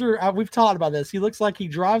 we've talked about this. He looks like he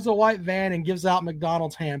drives a white van and gives out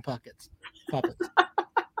McDonald's hand puppets.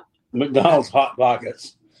 McDonald's Hot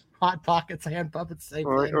Pockets. Hot Pockets, hand puppets, same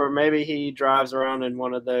thing. Or maybe he drives around in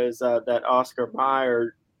one of those, that Oscar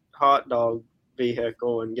Mayer hot dog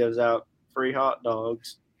vehicle and gives out free hot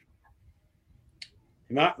dogs.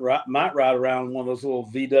 He might ride around one of those little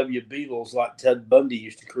VW Beetles like Ted Bundy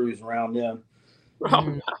used to cruise around in. Oh,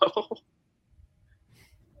 no.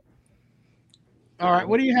 All right,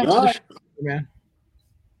 what do you have for the show, man?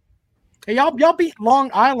 Hey, y'all beat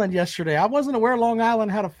Long Island yesterday. I wasn't aware Long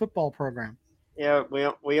Island had a football program. Yeah,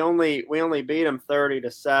 we only beat them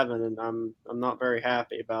 30-7, and I'm not very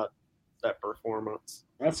happy about that performance.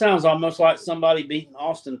 That sounds almost like somebody beating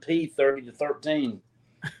Austin P 30-13.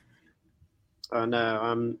 Oh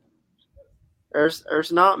no,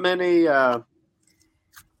 there's not many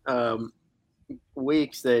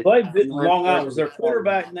weeks that Long Island. Was their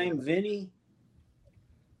quarterback named Vinny?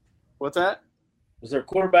 What's that? Was their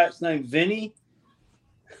quarterback's name Vinny?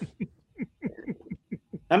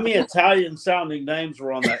 How many Italian sounding names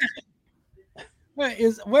were on that?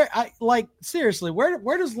 Seriously,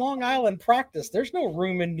 where does Long Island practice? There's no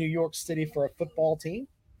room in New York City for a football team.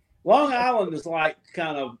 Long Island is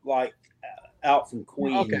kind of out from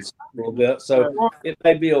Queens a little bit, so it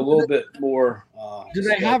may be a little bit more. Do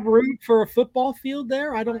they have room for a football field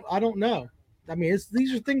there? I don't know. I mean,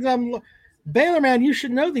 these are things Baylor Man, you should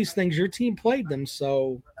know these things. Your team played them,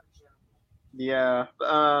 so. Yeah.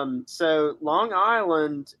 So Long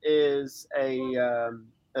Island is a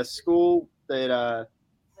school that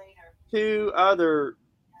two other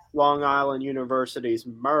Long Island universities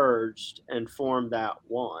merged and formed that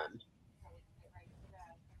one.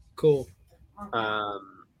 Cool.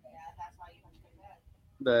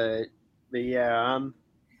 But yeah, I'm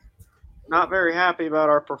not very happy about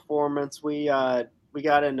our performance. We got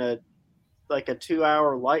in a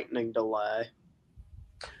 2-hour lightning delay.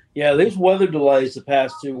 Yeah, these weather delays the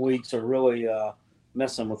past 2 weeks are really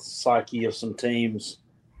messing with the psyche of some teams.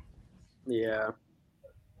 Yeah.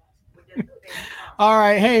 All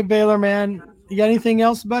right. Hey, Baylor Man, you got anything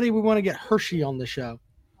else, buddy? We want to get Hershey on the show.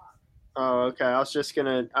 Oh, okay. I was just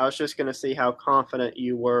gonna see how confident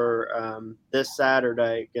you were this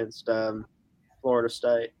Saturday against Florida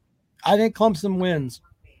State. I think Clemson wins.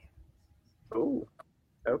 Ooh.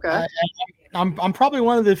 Okay. I'm probably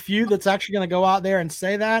one of the few that's actually going to go out there and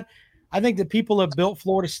say that. I think that people have built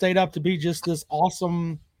Florida State up to be just this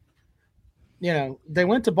awesome. They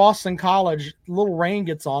went to Boston College, little rain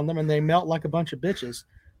gets on them, and they melt like a bunch of bitches.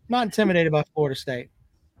 I'm not intimidated by Florida State.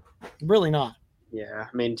 Really not. Yeah,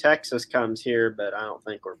 I mean, Texas comes here, but I don't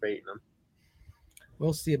think we're beating them.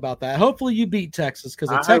 We'll see about that. Hopefully you beat Texas because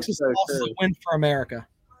Texas is also a win for America.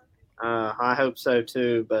 I hope so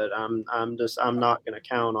too, but I'm not going to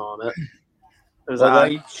count on it. Well,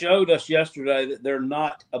 they showed us yesterday that they're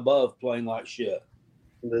not above playing like shit.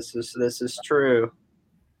 This is true.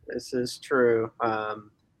 This is true.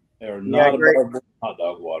 They're not above hot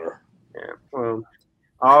dog water. Yeah. Well,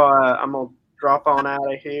 I'm gonna drop on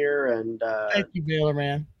out of here and thank you, Baylor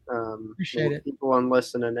Man. Appreciate it. Keep on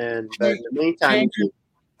listening in. But in the meantime,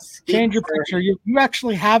 change your picture. You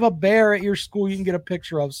actually have a bear at your school you can get a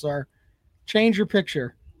picture of, sir. Change your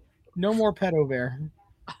picture. No more pedo bear.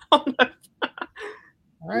 All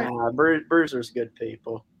right. Nah, Bruiser's good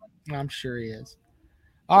people. I'm sure he is.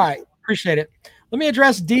 All right. Appreciate it. Let me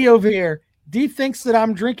address D over here. D thinks that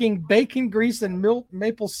I'm drinking bacon grease and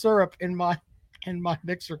maple syrup in my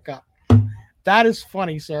mixer cup. That is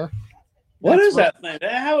funny, sir. What is that thing?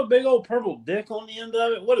 Does it have a big old purple dick on the end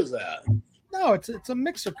of it? What is that? No, it's a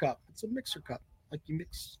mixer cup. It's a mixer cup. Like you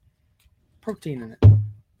mix protein in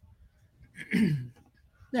it.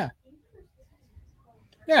 Yeah.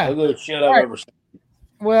 Yeah. Ugly shit I've ever seen.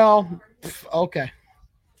 Well, okay.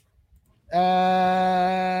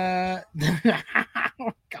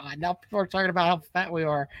 God, now people are talking about how fat we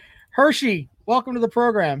are. Hershey, welcome to the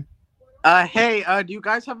program. Hey, do you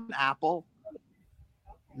guys have an apple?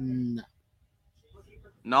 No.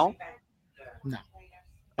 No? No.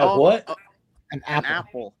 What? An An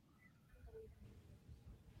apple.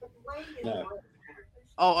 apple. No.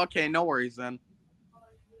 Oh, okay. No worries then.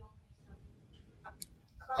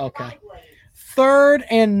 Okay. Third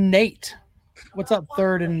and Nate. What's up,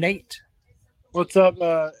 Third and Nate? What's up,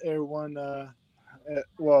 everyone?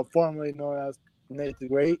 Well, formerly known as Nate the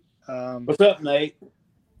Great. What's up, Nate?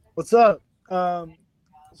 What's up?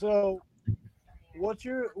 So, what's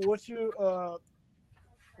your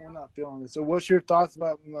I'm not feeling it. So, what's your thoughts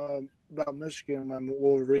about Michigan and the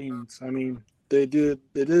Wolverines? I mean, they did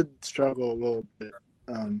struggle a little bit.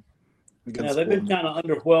 Yeah, they've been kind of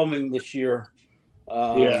underwhelming this year.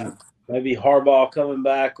 Yeah. Maybe Harbaugh coming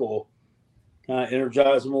back will kind of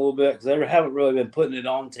energize them a little bit because they haven't really been putting it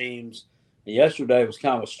on teams. And yesterday was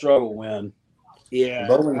kind of a struggle win. Yeah.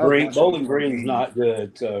 Bowling Green's not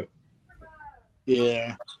good. So.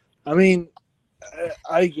 Yeah. I mean,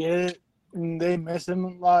 I get it. They miss him a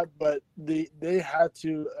lot, but they had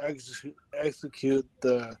to execute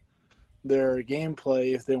their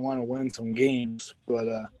gameplay if they want to win some games. But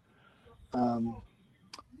I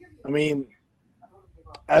mean,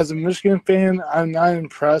 as a Michigan fan, I'm not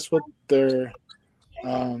impressed with their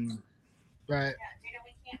right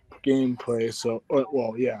gameplay. So,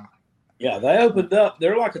 well, yeah. Yeah, they opened up.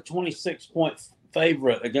 They're like a 26-point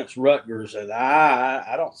favorite against Rutgers, and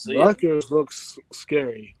I don't see Rutgers looks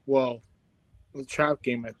scary. Well, the trap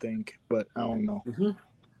game, I think, but I don't know.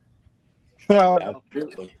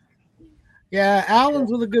 Absolutely. Yeah,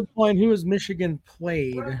 Allen's with a good point. Who has Michigan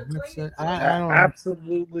played? I don't know.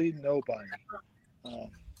 Absolutely nobody.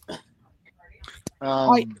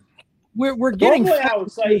 We're getting. Normally, I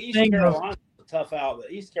would say East Carolina's a tough out,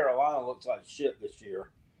 but East Carolina looks like shit this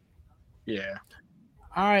year. Yeah.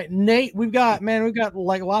 All right, Nate, we've got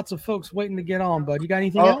like lots of folks waiting to get on, bud. You got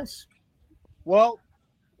anything else? Well,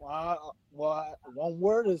 one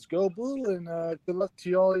word is go blue, and good luck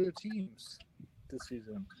to all your teams this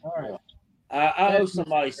season. All right. I owe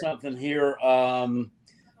somebody something here.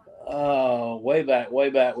 Way back.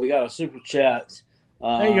 We got a super chat.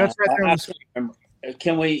 There you go. It's right there on the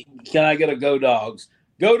screen. Can I get a Go Dogs?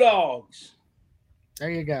 Go Dogs!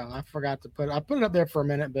 There you go. I forgot to put it up there for a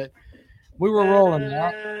minute, but we were rolling.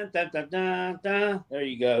 There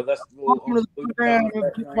you go. That's welcome to the program,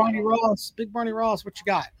 Big Barney Ross. Big Barney Ross, what you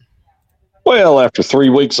got? Well, after 3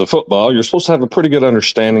 weeks of football, you're supposed to have a pretty good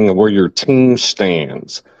understanding of where your team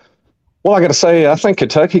stands. Well, I got to say, I think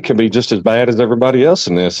Kentucky can be just as bad as everybody else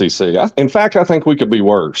in the SEC. In fact, I think we could be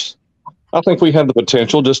worse. I think we have the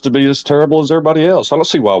potential just to be as terrible as everybody else. I don't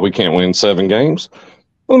see why we can't win 7 games.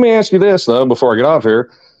 Let me ask you this, though, before I get off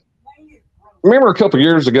here. Remember a couple of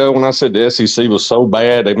years ago when I said the SEC was so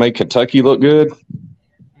bad they made Kentucky look good?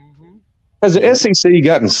 Mm-hmm. Has the SEC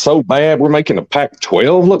gotten so bad we're making the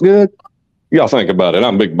Pac-12 look good? Y'all think about it.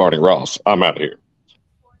 I'm Big Barney Ross. I'm out of here.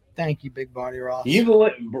 Thank you, Big Barney Ross.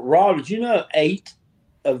 Rob, did you know 8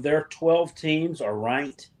 of their 12 teams are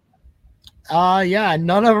ranked? Yeah,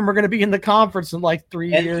 none of them are going to be in the conference in like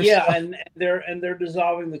 3 years. Yeah, so. and they're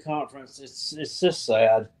dissolving the conference. It's just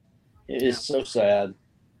sad. It is so sad.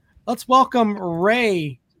 Let's welcome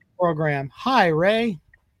Ray to the program. Hi, Ray.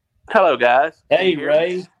 Hello, guys. Hey,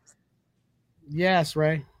 Ray. Yes,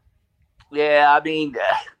 Ray. Yeah, I mean,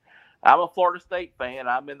 I'm a Florida State fan.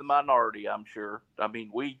 I'm in the minority, I'm sure. I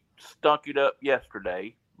mean, we stunk it up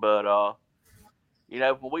yesterday, but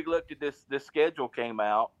when we looked at this schedule came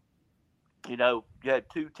out, you had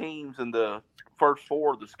 2 teams in the first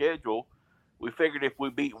 4 of the schedule. We figured if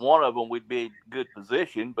we beat one of them, we'd be in good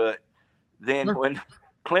position. But then when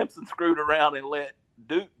Clemson screwed around and let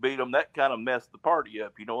Duke beat them, that kind of messed the party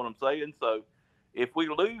up. You know what I'm saying? So if we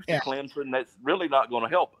lose to Clemson, that's really not going to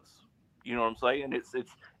help us. You know what I'm saying?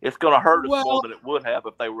 It's going to hurt us more than it would have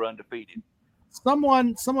if they were undefeated.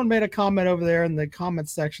 Someone made a comment over there in the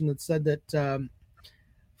comments section that said that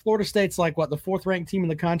Florida State's like the 4th ranked team in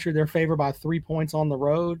the country. They're favored by 3 points on the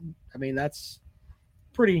road. I mean, that's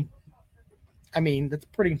pretty.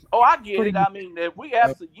 Oh, I get it. I mean, we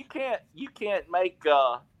absolutely you can't make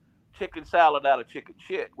chicken salad out of chicken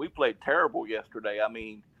shit. We played terrible yesterday. I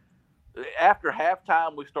mean, after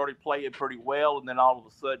halftime, we started playing pretty well, and then all of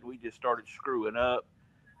a sudden, we just started screwing up.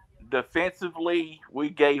 Defensively, we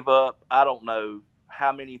gave up, I don't know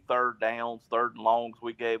how many third downs, third and longs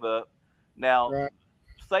we gave up. Now,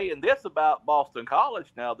 saying this about Boston College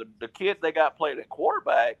now, the kid they got playing at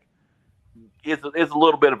quarterback is a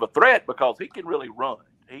little bit of a threat because he can really run.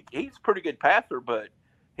 He's a pretty good passer, but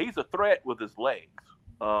he's a threat with his legs.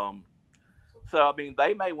 So, I mean,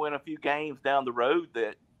 they may win a few games down the road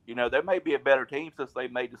that, you know, there may be a better team since they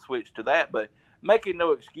made the switch to that. But making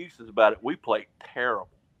no excuses about it, we played terrible.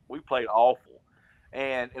 We played awful.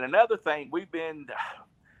 And another thing,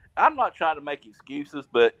 I'm not trying to make excuses,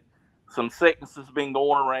 but some sickness has been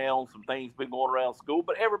going around, some things been going around school,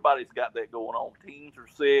 but everybody's got that going on. Teams are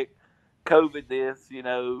sick, COVID this, you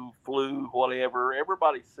know, flu, whatever.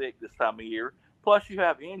 Everybody's sick this time of year. Plus, you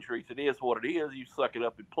have injuries. It is what it is. You suck it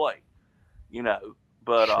up and play, you know.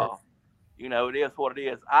 But, Sure. you know, it is what it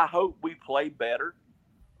is. I hope we play better.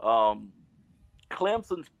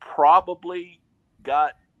 Clemson's probably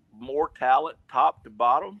got more talent top to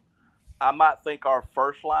bottom. I might think our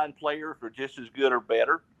first line players are just as good or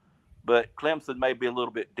better, but Clemson may be a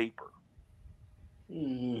little bit deeper.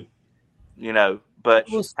 Mm. You know, but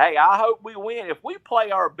hey, I hope we win. If we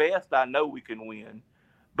play our best, I know we can win.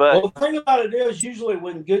 But Well, the thing about it is, usually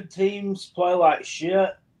when good teams play like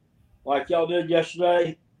shit, like y'all did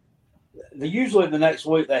yesterday, usually the next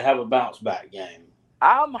week they have a bounce back game.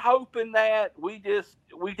 I'm hoping that we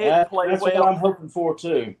didn't play That's well. what I'm hoping for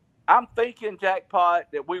too. I'm thinking,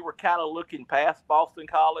 Jackpot, that we were kind of looking past Boston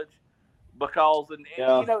College because, you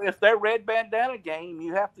know, if their red bandana game,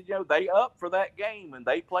 you have to, you know, they up for that game and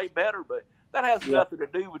they play better. But that has nothing to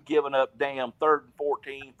do with giving up damn 3rd and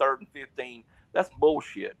 14, 3rd and 15. That's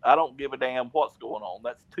bullshit. I don't give a damn what's going on.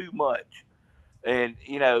 That's too much. And,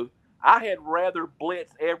 you know, I had rather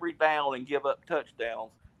blitz every down and give up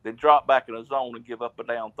touchdowns than drop back in a zone and give up a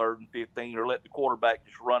down 3rd and 15 or let the quarterback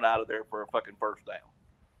just run out of there for a fucking first down.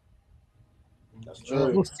 That's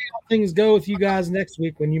We'll see how things go with you guys next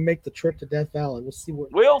week when you make the trip to Death Valley. We'll see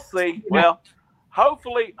what. We'll see. Well,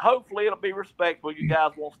 hopefully it'll be respectful. You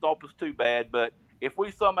guys won't stop us too bad. But if we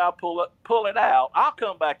somehow pull it out, I'll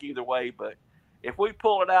come back either way. But if we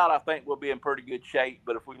pull it out, I think we'll be in pretty good shape.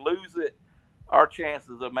 But if we lose it, our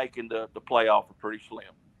chances of making the playoff are pretty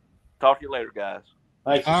slim. Talk to you later, guys.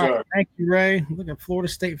 Thank All right, thank you, Ray. Look at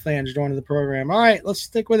Florida State fans joining the program. All right, let's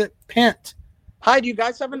stick with it. Pent. Hi, do you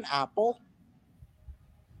guys have an Apple?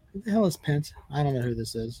 Who the hell is Pent? I don't know who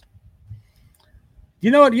this is. You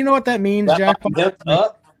know what that means, Jack?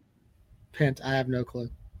 Pent. I have no clue.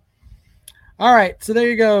 All right, so there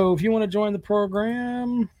you go. If you want to join the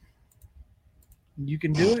program, you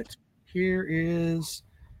can do it. Here is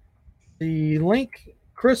the link.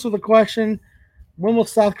 Chris with a question. When will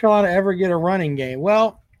South Carolina ever get a running game?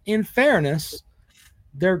 Well, in fairness,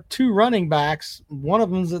 there are 2 running backs. One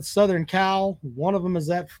of them is at Southern Cal. One of them is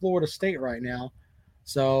at Florida State right now.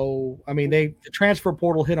 So, I mean, the transfer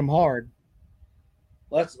portal hit them hard.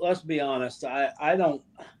 Let's be honest. I don't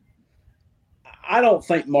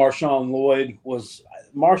think Marshawn Lloyd's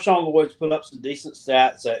put up some decent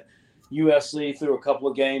stats at USC through a couple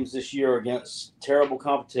of games this year against terrible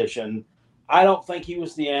competition. I don't think he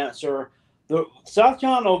was the answer. The South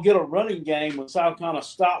Carolina will get a running game when South Carolina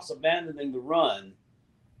stops abandoning the run.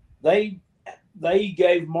 They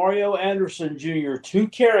gave Mario Anderson Jr. 2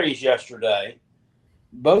 carries yesterday.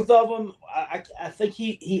 Both of them, I think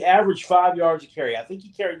he averaged 5 yards a carry. I think he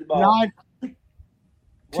carried the ball.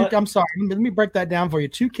 I'm sorry. Let me break that down for you.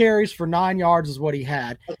 2 carries for 9 yards is what he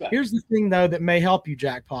had. Okay. Here's the thing, though, that may help you,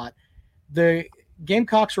 Jackpot. The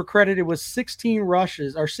Gamecocks were credited with 16 rush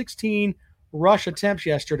attempts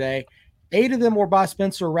yesterday. 8 of them were by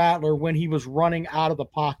Spencer Rattler when he was running out of the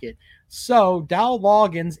pocket. So Dow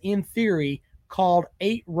Loggins, in theory, called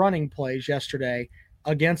 8 running plays yesterday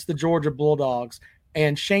against the Georgia Bulldogs.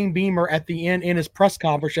 And Shane Beamer at the end in his press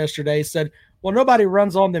conference yesterday said, well, nobody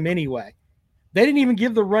runs on them anyway. They didn't even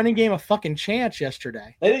give the running game a fucking chance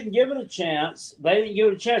yesterday. They didn't give it a chance.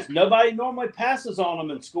 Nobody normally passes on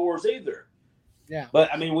them and scores either. Yeah. But,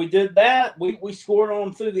 I mean, we did that. We scored on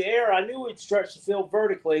them through the air. I knew we'd stretch the field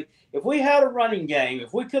vertically. If we had a running game,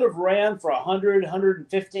 if we could have ran for 100,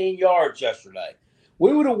 115 yards yesterday,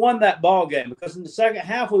 we would have won that ball game because in the second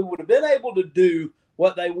half we would have been able to do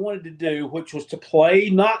what they wanted to do, which was to play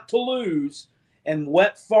not to lose and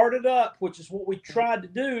fart it up, which is what we tried to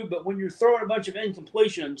do. But when you're throwing a bunch of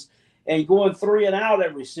incompletions and going 3 and out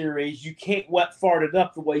every series, you can't fart it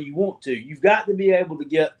up the way you want to. You've got to be able to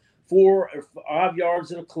get 4 or 5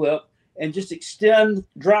 yards at a clip and just extend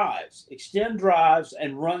drives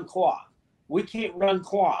and run clock. We can't run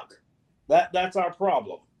clock. That's our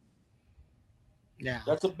problem. Yeah.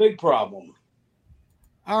 That's a big problem.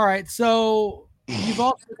 All right. So you've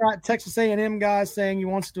also got Texas A&M guys saying he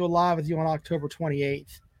wants to do a live with you on October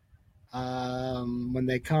 28th. When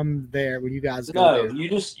they come there, when you guys go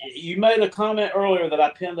there. You made a comment earlier that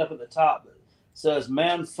I pinned up at the top that says,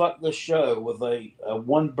 man, fuck this show with a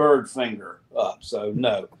 1 bird finger up. So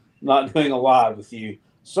no, not doing a live with you.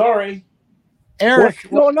 Sorry. Eric. What's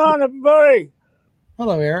going on, everybody?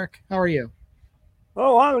 Hello, Eric. How are you?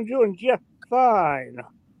 Oh, I'm doing just fine.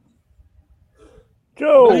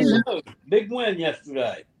 So, Big win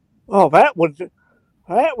yesterday. oh, that was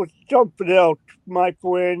something else, my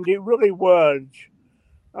friend. It really was.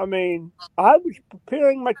 I mean, I was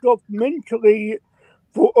preparing myself mentally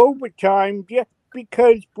for overtime just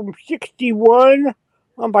because from 61,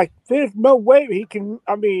 I'm like, there's no way he can.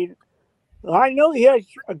 I mean, I know he has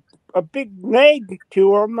a big leg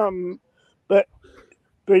to him, but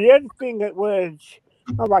the other thing that was,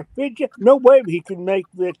 I'm like, there's just no way he can make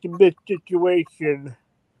this in this situation.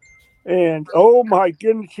 And oh my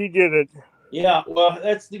goodness, he did it. Yeah, well,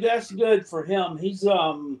 that's good for him.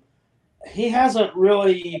 He hasn't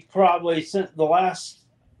really probably since the last,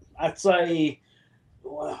 I'd say,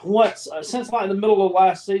 since like the middle of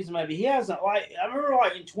last season, maybe he hasn't I remember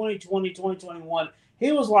like in 2020, 2021,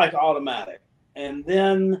 he was like automatic. And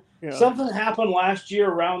then something happened last year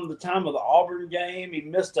around the time of the Auburn game. He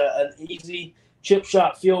missed an easy chip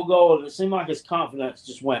shot field goal, and it seemed like his confidence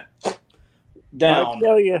just went down. I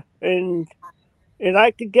tell you, and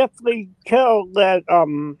I could definitely tell that. I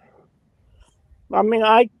mean,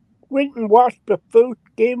 I went and watched the first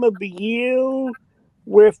game of the year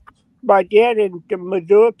with my dad and the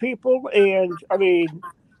Missouri people, and I mean,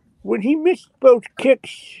 when he missed those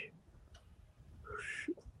kicks,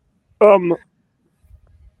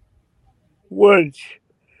 was,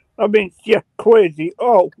 I mean, just crazy.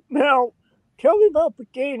 Oh, now tell me about the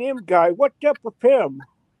A&M guy. What's up with him?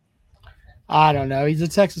 I don't know. He's a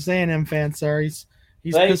Texas A&M fan, sir. He's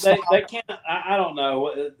they can't. I don't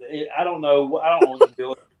know. I don't know. I don't want to deal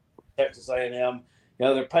with Texas A&M. You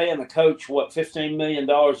know, they're paying the coach $15 million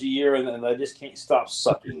a year, and they just can't stop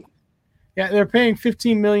sucking. Yeah, they're paying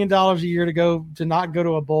 $15 million a year to not go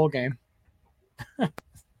to a bowl game,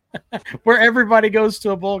 where everybody goes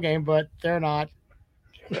to a bowl game, but they're not.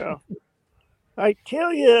 Yeah, I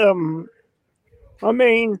tell you, I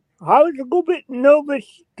mean, I was a little bit nervous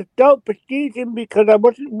to start the season because I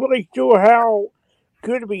wasn't really sure how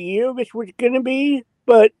good of a year this was going to be.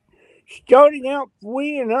 But starting out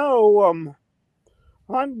 3-0,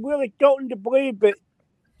 I'm really starting to believe that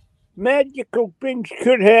magical things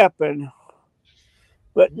could happen,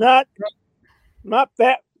 but not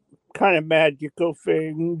that kind of magical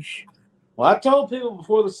things. Well, I told people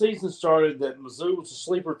before the season started that Mizzou was a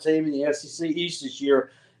sleeper team in the SEC East this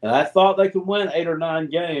year, and I thought they could win 8 or 9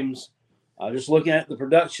 games. Just looking at the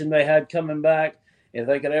production they had coming back, if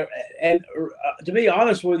they could ever, and to be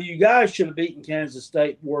honest with you, guys should have beaten Kansas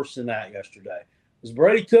State worse than that yesterday. Because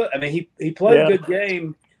Brady Cook, I mean, he played a good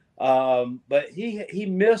game, but he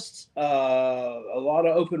missed a lot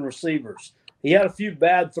of open receivers. He had a few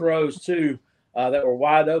bad throws too that were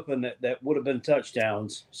wide open that would have been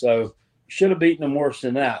touchdowns. So should have beaten them worse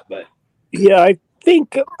than that. But yeah, I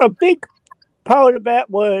think a big part of that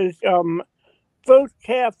was first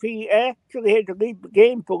half he actually had to leave the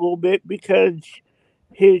game for a little bit because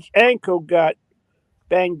his ankle got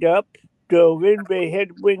banged up. So then they had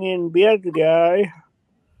to bring in the other guy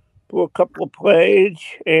for a couple of plays,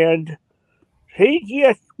 and he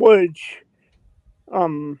just was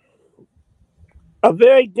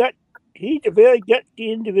he's a very gutsy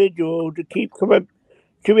individual to keep coming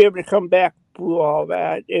to be able to come back through all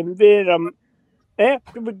that. And then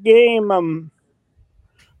after the game,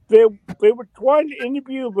 they were trying to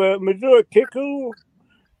interview the Missouri kicker,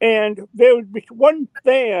 and there was this one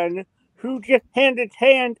fan who just had his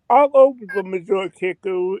hand all over the Missouri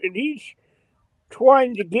kicker, and he's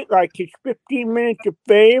trying to get like his 15 minutes of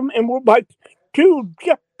fame, and we're like, dude,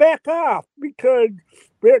 just back off, because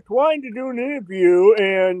they're trying to do an interview,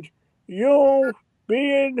 and you're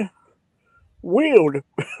being weird.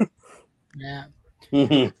 Yeah.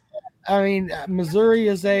 I mean, Missouri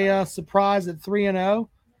is a surprise at 3-0.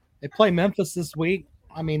 They play Memphis this week.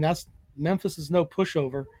 I mean, Memphis is no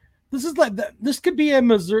pushover. This could be a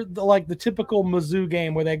Missouri, like the typical Mizzou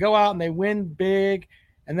game where they go out and they win big,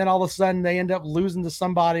 and then all of a sudden they end up losing to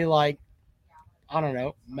somebody like, I don't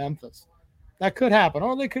know, Memphis. That could happen,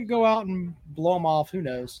 or they could go out and blow them off. Who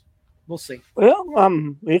knows? We'll see. Well,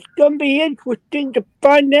 it's going to be interesting to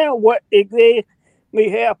find out what exactly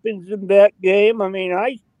happens in that game. I mean,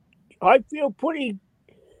 I feel pretty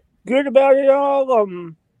good about it all.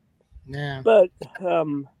 Yeah. But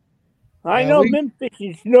I know Memphis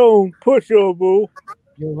is no pushover.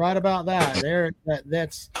 You're right about that.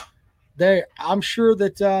 I'm sure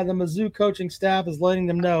that the Mizzou coaching staff is letting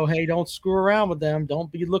them know, hey, don't screw around with them.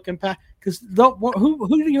 Don't be looking past. Because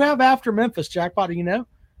who do you have after Memphis, Jackpot? Do you know?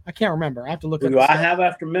 I can't remember. I have to look. Who do I have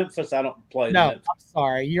after Memphis? I don't play. No, Memphis. I'm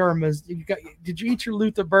sorry. You're a did you eat your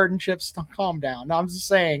Luther Burden chips? Calm down. No, I'm just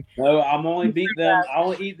saying. No, I'm only beat them. I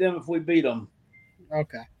only eat them if we beat them.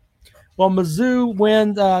 Okay. Well, Mizzou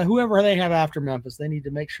wins. Whoever they have after Memphis, they need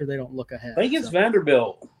to make sure they don't look ahead. I think it's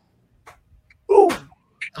Vanderbilt. Oh,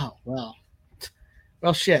 well.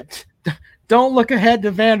 Well, shit. Don't look ahead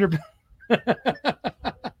to Vanderbilt.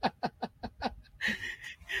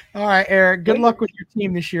 All right, Eric. Good luck with your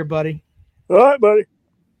team this year, buddy. All right, buddy.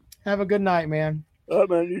 Have a good night, man. All right,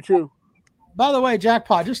 man. You too. By the way,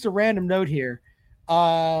 Jackpot, just a random note here.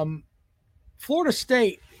 Florida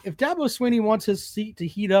State, if Dabo Swinney wants his seat to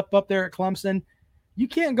heat up there at Clemson, you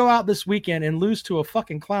can't go out this weekend and lose to a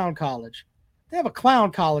fucking clown college. They have a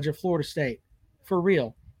clown college at Florida State. For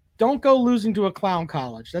real. Don't go losing to a clown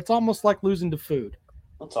college. That's almost like losing to food.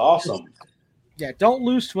 That's awesome. Yeah, don't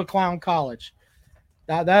lose to a clown college.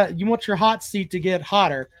 Now that you want your hot seat to get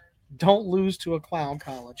hotter, don't lose to a clown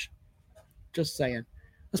college. Just saying.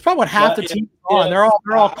 That's probably what half the teams are. They're all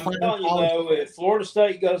I'm telling you though, if Florida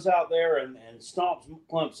State goes out there and stomps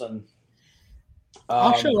Clemson,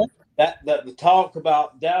 I'll show it. That the talk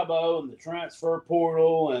about Dabo and the transfer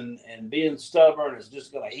portal and being stubborn is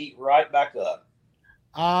just going to heat right back up.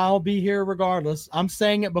 I'll be here regardless. I'm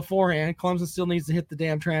saying it beforehand. Clemson still needs to hit the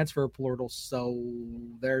damn transfer portal, so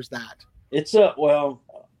there's that. It's ED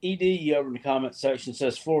over in the comment section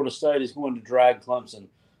says Florida State is going to drag Clemson.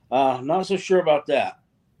 Not so sure about that.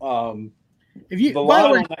 If you, the by line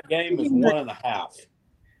the way, on that game is 1.5.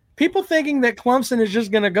 People thinking that Clemson is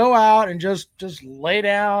just going to go out and just lay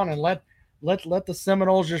down and let the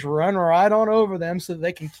Seminoles just run right on over them so that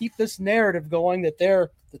they can keep this narrative going that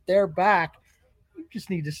they're back. You just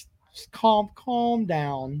need to just calm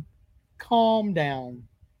down. Calm down.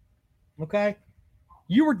 Okay?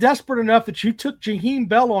 You were desperate enough that you took Jaheim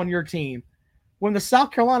Bell on your team when the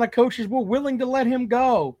South Carolina coaches were willing to let him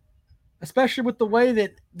go, especially with the way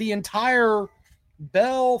that the entire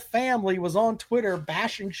Bell family was on Twitter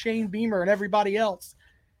bashing Shane Beamer and everybody else.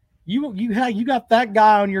 You got that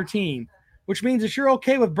guy on your team, which means that you're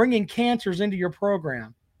okay with bringing cancers into your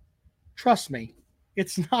program. Trust me,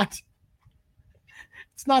 it's not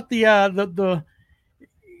the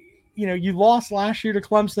you lost last year to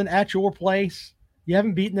Clemson at your place. You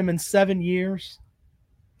haven't beaten them in 7 years.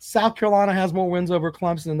 South Carolina has more wins over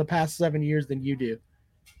Clemson in the past 7 years than you do.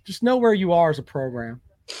 Just know where you are as a program.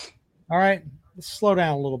 All right? Let's slow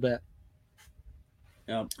down a little bit.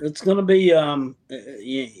 Yeah, it's going to be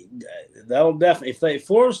that'll definitely, if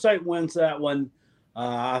Florida State wins that one,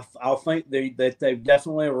 I'll think that they've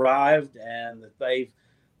definitely arrived and that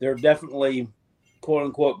they're definitely quote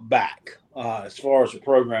unquote back as far as the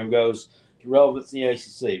program goes. Relevance in the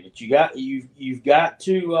ACC, but you've got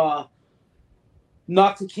to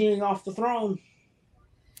knock the king off the throne.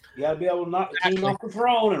 You got to be able to knock the king off the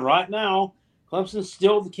throne, and right now, Clemson's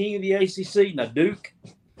still the king of the ACC. Now Duke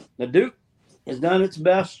has done its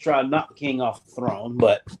best to try to knock the king off the throne,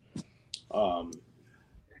 but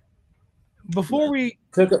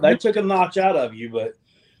they took a notch out of you, but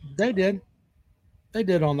they did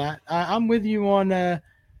on that. I'm with you on that.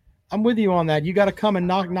 You got to come and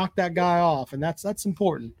knock that guy off, and that's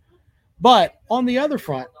important. But on the other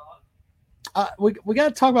front, we got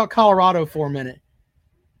to talk about Colorado for a minute.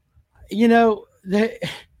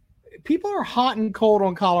 People are hot and cold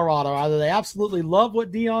on Colorado. Either they absolutely love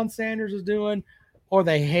what Deion Sanders is doing, or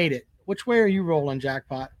they hate it. Which way are you rolling,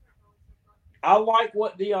 Jackpot? I like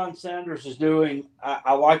what Deion Sanders is doing.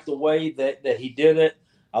 I like the way that he did it.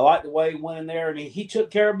 I like the way he went in there and he took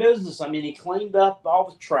care of business. I mean, he cleaned up all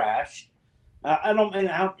the trash. I don't mean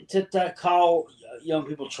to call young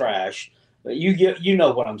people trash, but you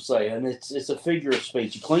know what I'm saying. It's a figure of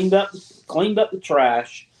speech. He cleaned up the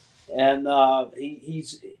trash, and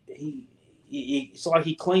it's like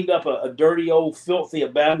he cleaned up a dirty old filthy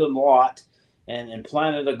abandoned lot and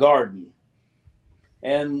planted a garden,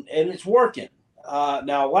 and it's working.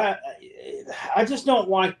 Now I just don't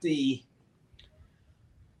like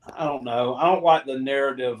I don't like the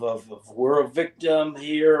narrative of we're a victim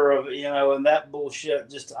here and that bullshit.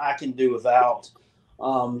 Just I can do without.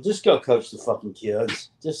 Just go coach the fucking kids.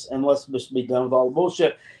 And let's just be done with all the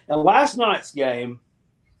bullshit. And last night's game,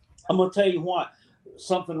 I'm gonna tell you what,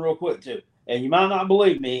 something real quick too. And you might not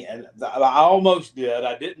believe me, and I almost did.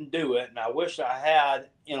 I didn't do it, and I wish I had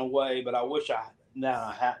in a way, but I wish I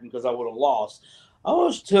hadn't because I would have lost. I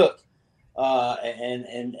almost took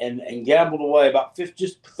and gambled away about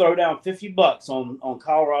just throw down $50 on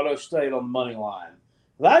Colorado State on the money line.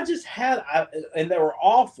 But I just and they were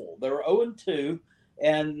awful. They were 0-2,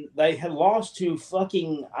 and they had lost to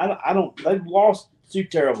they've lost two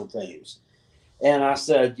terrible teams. And I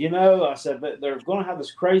said, but they're going to have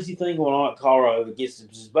this crazy thing going on at Colorado that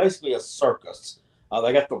is basically a circus.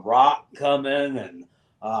 They got The Rock coming, and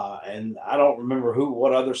and I don't remember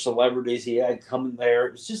what other celebrities he had coming there.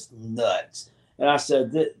 It was just nuts. And I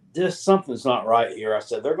said, this something's not right here. I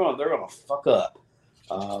said they're gonna fuck up,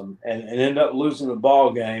 and end up losing the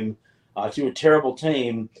ball game to a terrible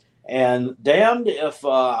team. And damned if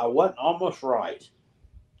I wasn't almost right.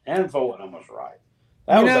 And if I wasn't almost right.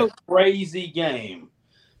 That was a crazy game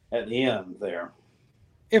at the end there.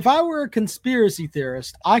 If I were a conspiracy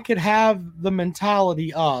theorist, I could have the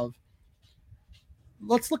mentality of,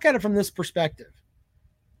 let's look at it from this perspective.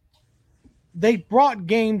 They brought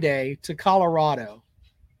game day to Colorado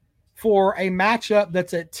for a matchup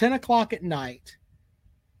that's at 10 o'clock at night.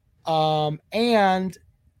 And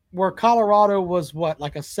where Colorado was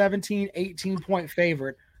like a 17, 18-point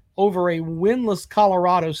favorite over a winless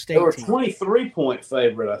Colorado State They were team. 23-point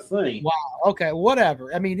favorite, I think. Wow. Okay,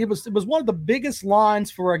 whatever. I mean, it was one of the biggest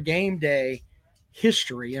lines for a game day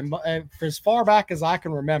history, and for as far back as I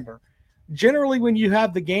can remember. Generally, when you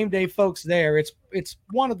have the game day folks there, it's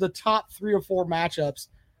one of the top 3 or 4 matchups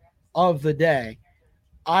of the day.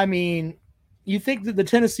 I mean, you think that the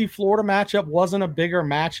Tennessee-Florida matchup wasn't a bigger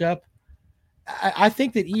matchup? I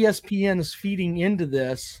think that ESPN is feeding into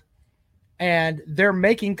this, and they're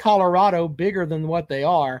making Colorado bigger than what they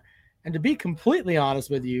are. And to be completely honest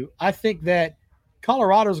with you, I think that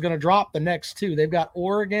Colorado is going to drop the next 2. They've got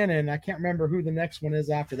Oregon, and I can't remember who the next one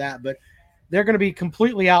is after that, but they're going to be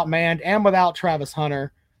completely outmanned, and without Travis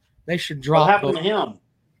Hunter, they should drop. What happened to him?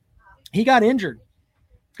 He got injured.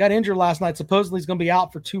 Got injured last night. Supposedly he's going to be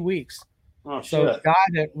out for 2 weeks. Oh, so shit. the guy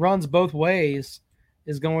that runs both ways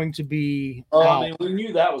is going to be Oh, out. I mean, we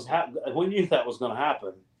knew that was we knew that was going to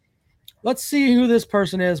happen. Let's see who this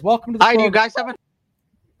person is. Welcome to the Hi, do you program. guys have a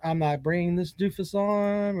I'm not bringing this doofus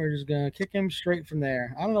on. We're just going to kick him straight from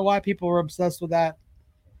there. I don't know why people were obsessed with that.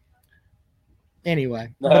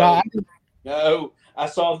 Anyway. No, But no, I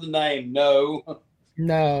saw the name. No.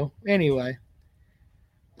 Anyway.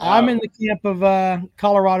 I'm in the camp of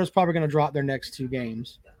Colorado's probably going to drop their next 2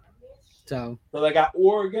 games. So they got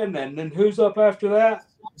Oregon, and then who's up after that?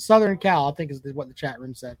 Southern Cal, I think is what the chat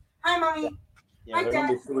room said. Hi, Mommy. Yeah, they're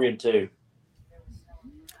going to be 3-2.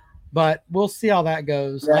 But we'll see how that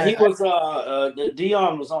goes. Yeah, he was.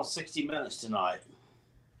 Dion was on 60 Minutes tonight.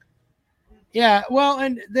 Yeah, well,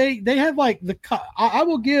 and they have like I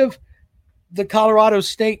will give the Colorado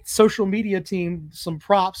State social media team some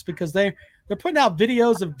props because they're putting out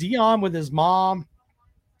videos of Dion with his mom,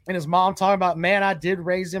 and his mom talking about, man, I did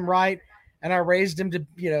raise him right, and I raised him to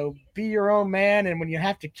be your own man, and when you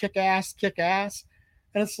have to kick ass, and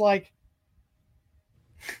it's like,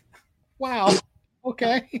 wow,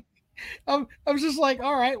 okay. I was just like,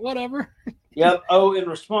 all right, whatever. Yeah. Oh, in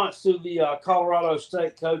response to the Colorado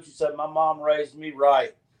State coach, he said, my mom raised me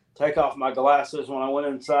right. Take off my glasses when I went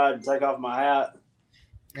inside and take off my hat.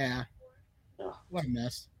 Yeah. Yeah. What a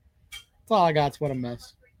mess. That's all I got. It's what a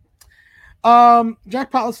mess.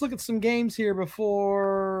 Jackpot, let's look at some games here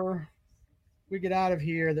before we get out of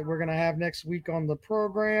here that we're going to have next week on the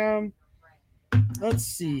program. Let's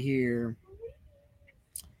see here.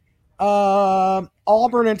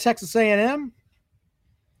 Auburn and Texas A&M,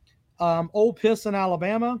 Ole Miss and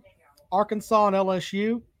Alabama, Arkansas and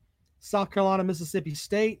LSU, South Carolina, Mississippi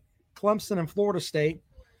State, Clemson and Florida State,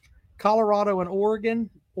 Colorado and Oregon,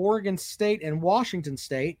 Oregon State and Washington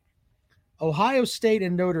State, Ohio State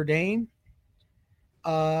and Notre Dame,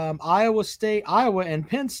 Iowa and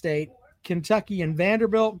Penn State, Kentucky and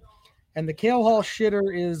Vanderbilt, and the Cale Hall shitter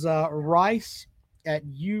is Rice at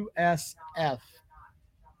USF.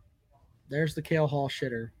 There's the Cale Hall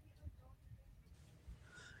shitter.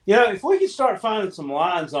 Yeah, if we could start finding some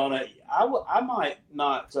lines on it, I might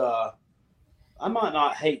not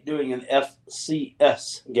hate doing an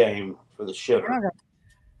FCS game for the shitter.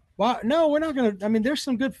 No, we're not going to. I mean, there's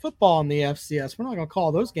some good football in the FCS. We're not going to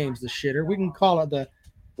call those games the shitter. We can call it the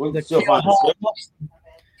Cale Hall.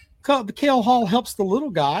 The Cale Hall helps the little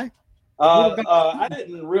guy. I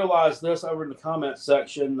didn't realize this over in the comment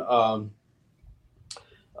section.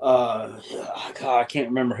 I can't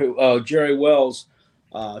remember who. Jerry Wells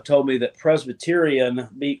told me that Presbyterian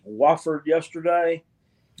beat Wofford yesterday.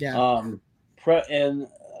 Yeah. And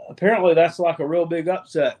apparently that's like a real big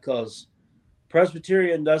upset because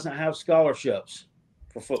Presbyterian doesn't have scholarships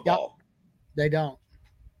for football. Yep. They don't.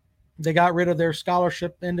 They got rid of their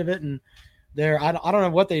scholarship end of it, and I don't know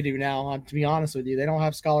what they do now. To be honest with you, they don't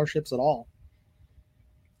have scholarships at all.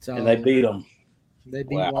 So and they beat them. They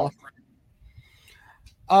beat Wofford.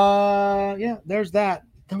 Yeah, there's that.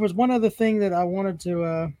 There was one other thing that I wanted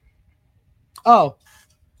to.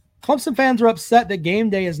 Clemson fans are upset that game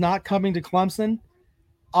day is not coming to Clemson.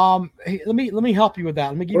 Hey, let me help you with that.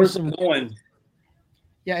 Let me give Where's you some. it going?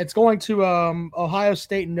 Yeah, it's going to Ohio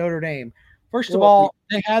State and Notre Dame. First of Well, all,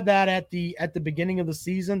 they had that at the beginning of the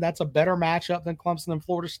season. That's a better matchup than Clemson and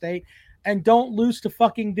Florida State. And don't lose to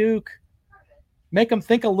fucking Duke. Make them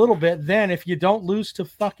think a little bit. Then, if you don't lose to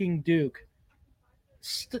fucking Duke,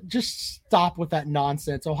 just stop with that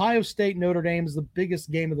nonsense. Ohio State Notre Dame is the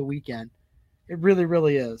biggest game of the weekend. It really,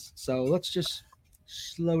 really is. So let's just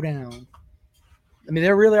slow down. I mean,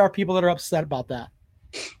 there really are people that are upset about that.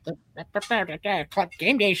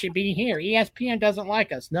 Game day should be here. ESPN doesn't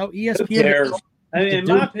like us. No, ESPN. Who cares? I mean,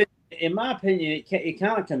 in my opinion, it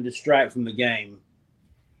kind of can distract from the game.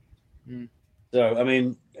 So, I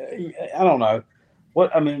mean, I don't know I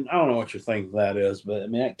don't know what your think of that is, but I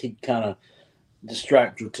mean, that could kind of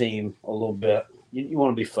distract your team a little bit. You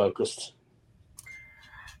want to be focused.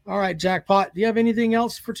 All right, Jackpot. Do you have anything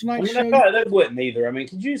else for tonight's show? They wouldn't either. I mean,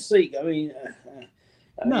 could you see? I mean,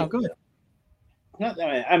 no, go ahead.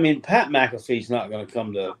 I mean, Pat McAfee's not going to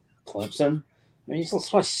come to Clemson. I mean, he's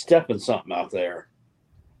like stepping something out there.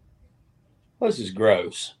 This is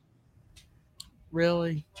gross.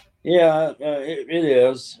 Really? Yeah, it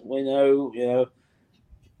is. We know,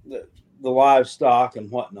 the livestock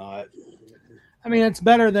and whatnot. I mean, it's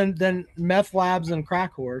better than meth labs and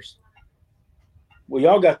crack whores. Well,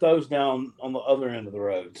 y'all got those down on the other end of the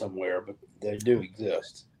road somewhere, but they do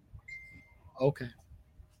exist. Okay.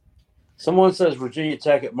 Someone says Virginia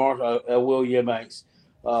Tech at Marshall. Will Eubanks.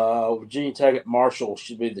 Virginia Tech at Marshall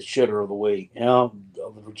should be the shitter of the week. You know,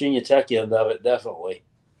 the Virginia Tech end of it, definitely.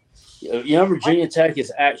 You know, Virginia Tech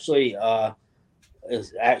is actually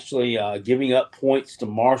giving up points to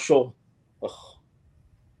Marshall.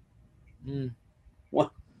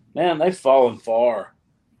 What, man? They've fallen far.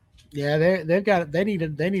 Yeah, they need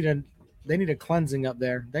a cleansing up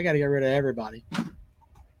there. They got to get rid of everybody.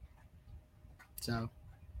 So,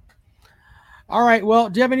 all right. Well,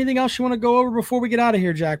 do you have anything else you want to go over before we get out of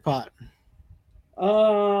here, Jackpot?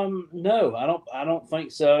 No, I don't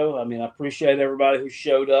think so. I mean, I appreciate everybody who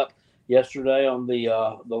showed up yesterday on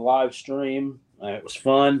the live stream. It was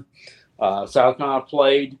fun. South Carolina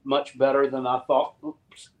played much better than I thought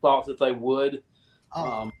that they would.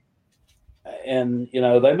 And, you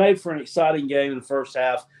know, they made for an exciting game in the first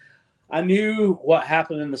half. I knew what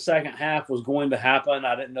happened in the second half was going to happen.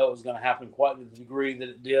 I didn't know it was going to happen quite to the degree that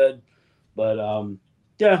it did. But,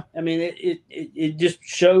 yeah, I mean, it just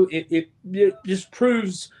it just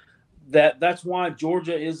proves that that's why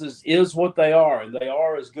Georgia is what they are, and they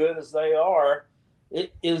are as good as they are.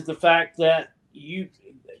 It is the fact that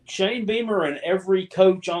Shane Beamer and every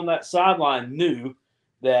coach on that sideline knew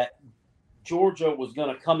that Georgia was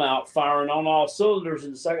going to come out firing on all cylinders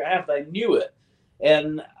in the second half. They knew it,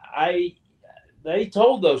 and they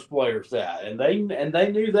told those players that, and they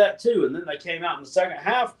knew that too. And then they came out in the second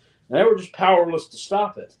half, and they were just powerless to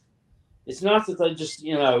stop it. It's not that they just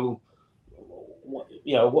what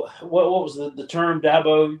was the term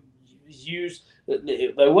Dabo used?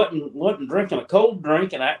 They wasn't drinking a cold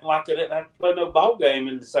drink and acting like they didn't have to play no ball game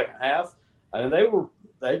in the second half. I mean,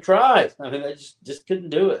 they tried. I mean, they just couldn't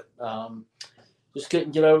do it. Just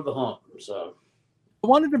couldn't get over the hump. So I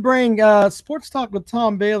wanted to bring Sports Talk with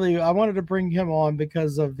Tom Bailey. I wanted to bring him on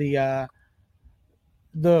because of the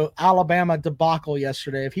Alabama debacle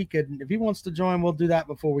yesterday. If he wants to join, we'll do that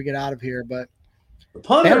before we get out of here. But the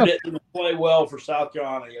punter didn't play well for South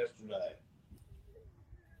Carolina yesterday.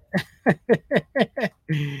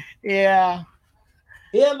 Yeah.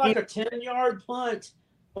 He had like a 10-yard punt.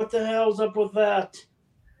 What the hell's up with that?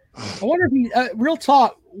 I wonder if he real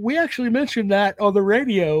talk. We actually mentioned that on the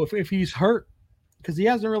radio if he's hurt because he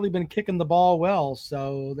hasn't really been kicking the ball well.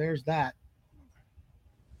 So there's that.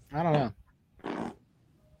 I don't know.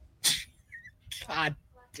 God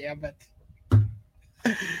damn it.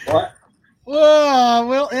 What? Well,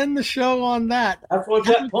 we'll end the show on that. That's what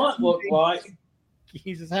that punt looked like.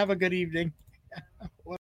 Jesus, have a good evening.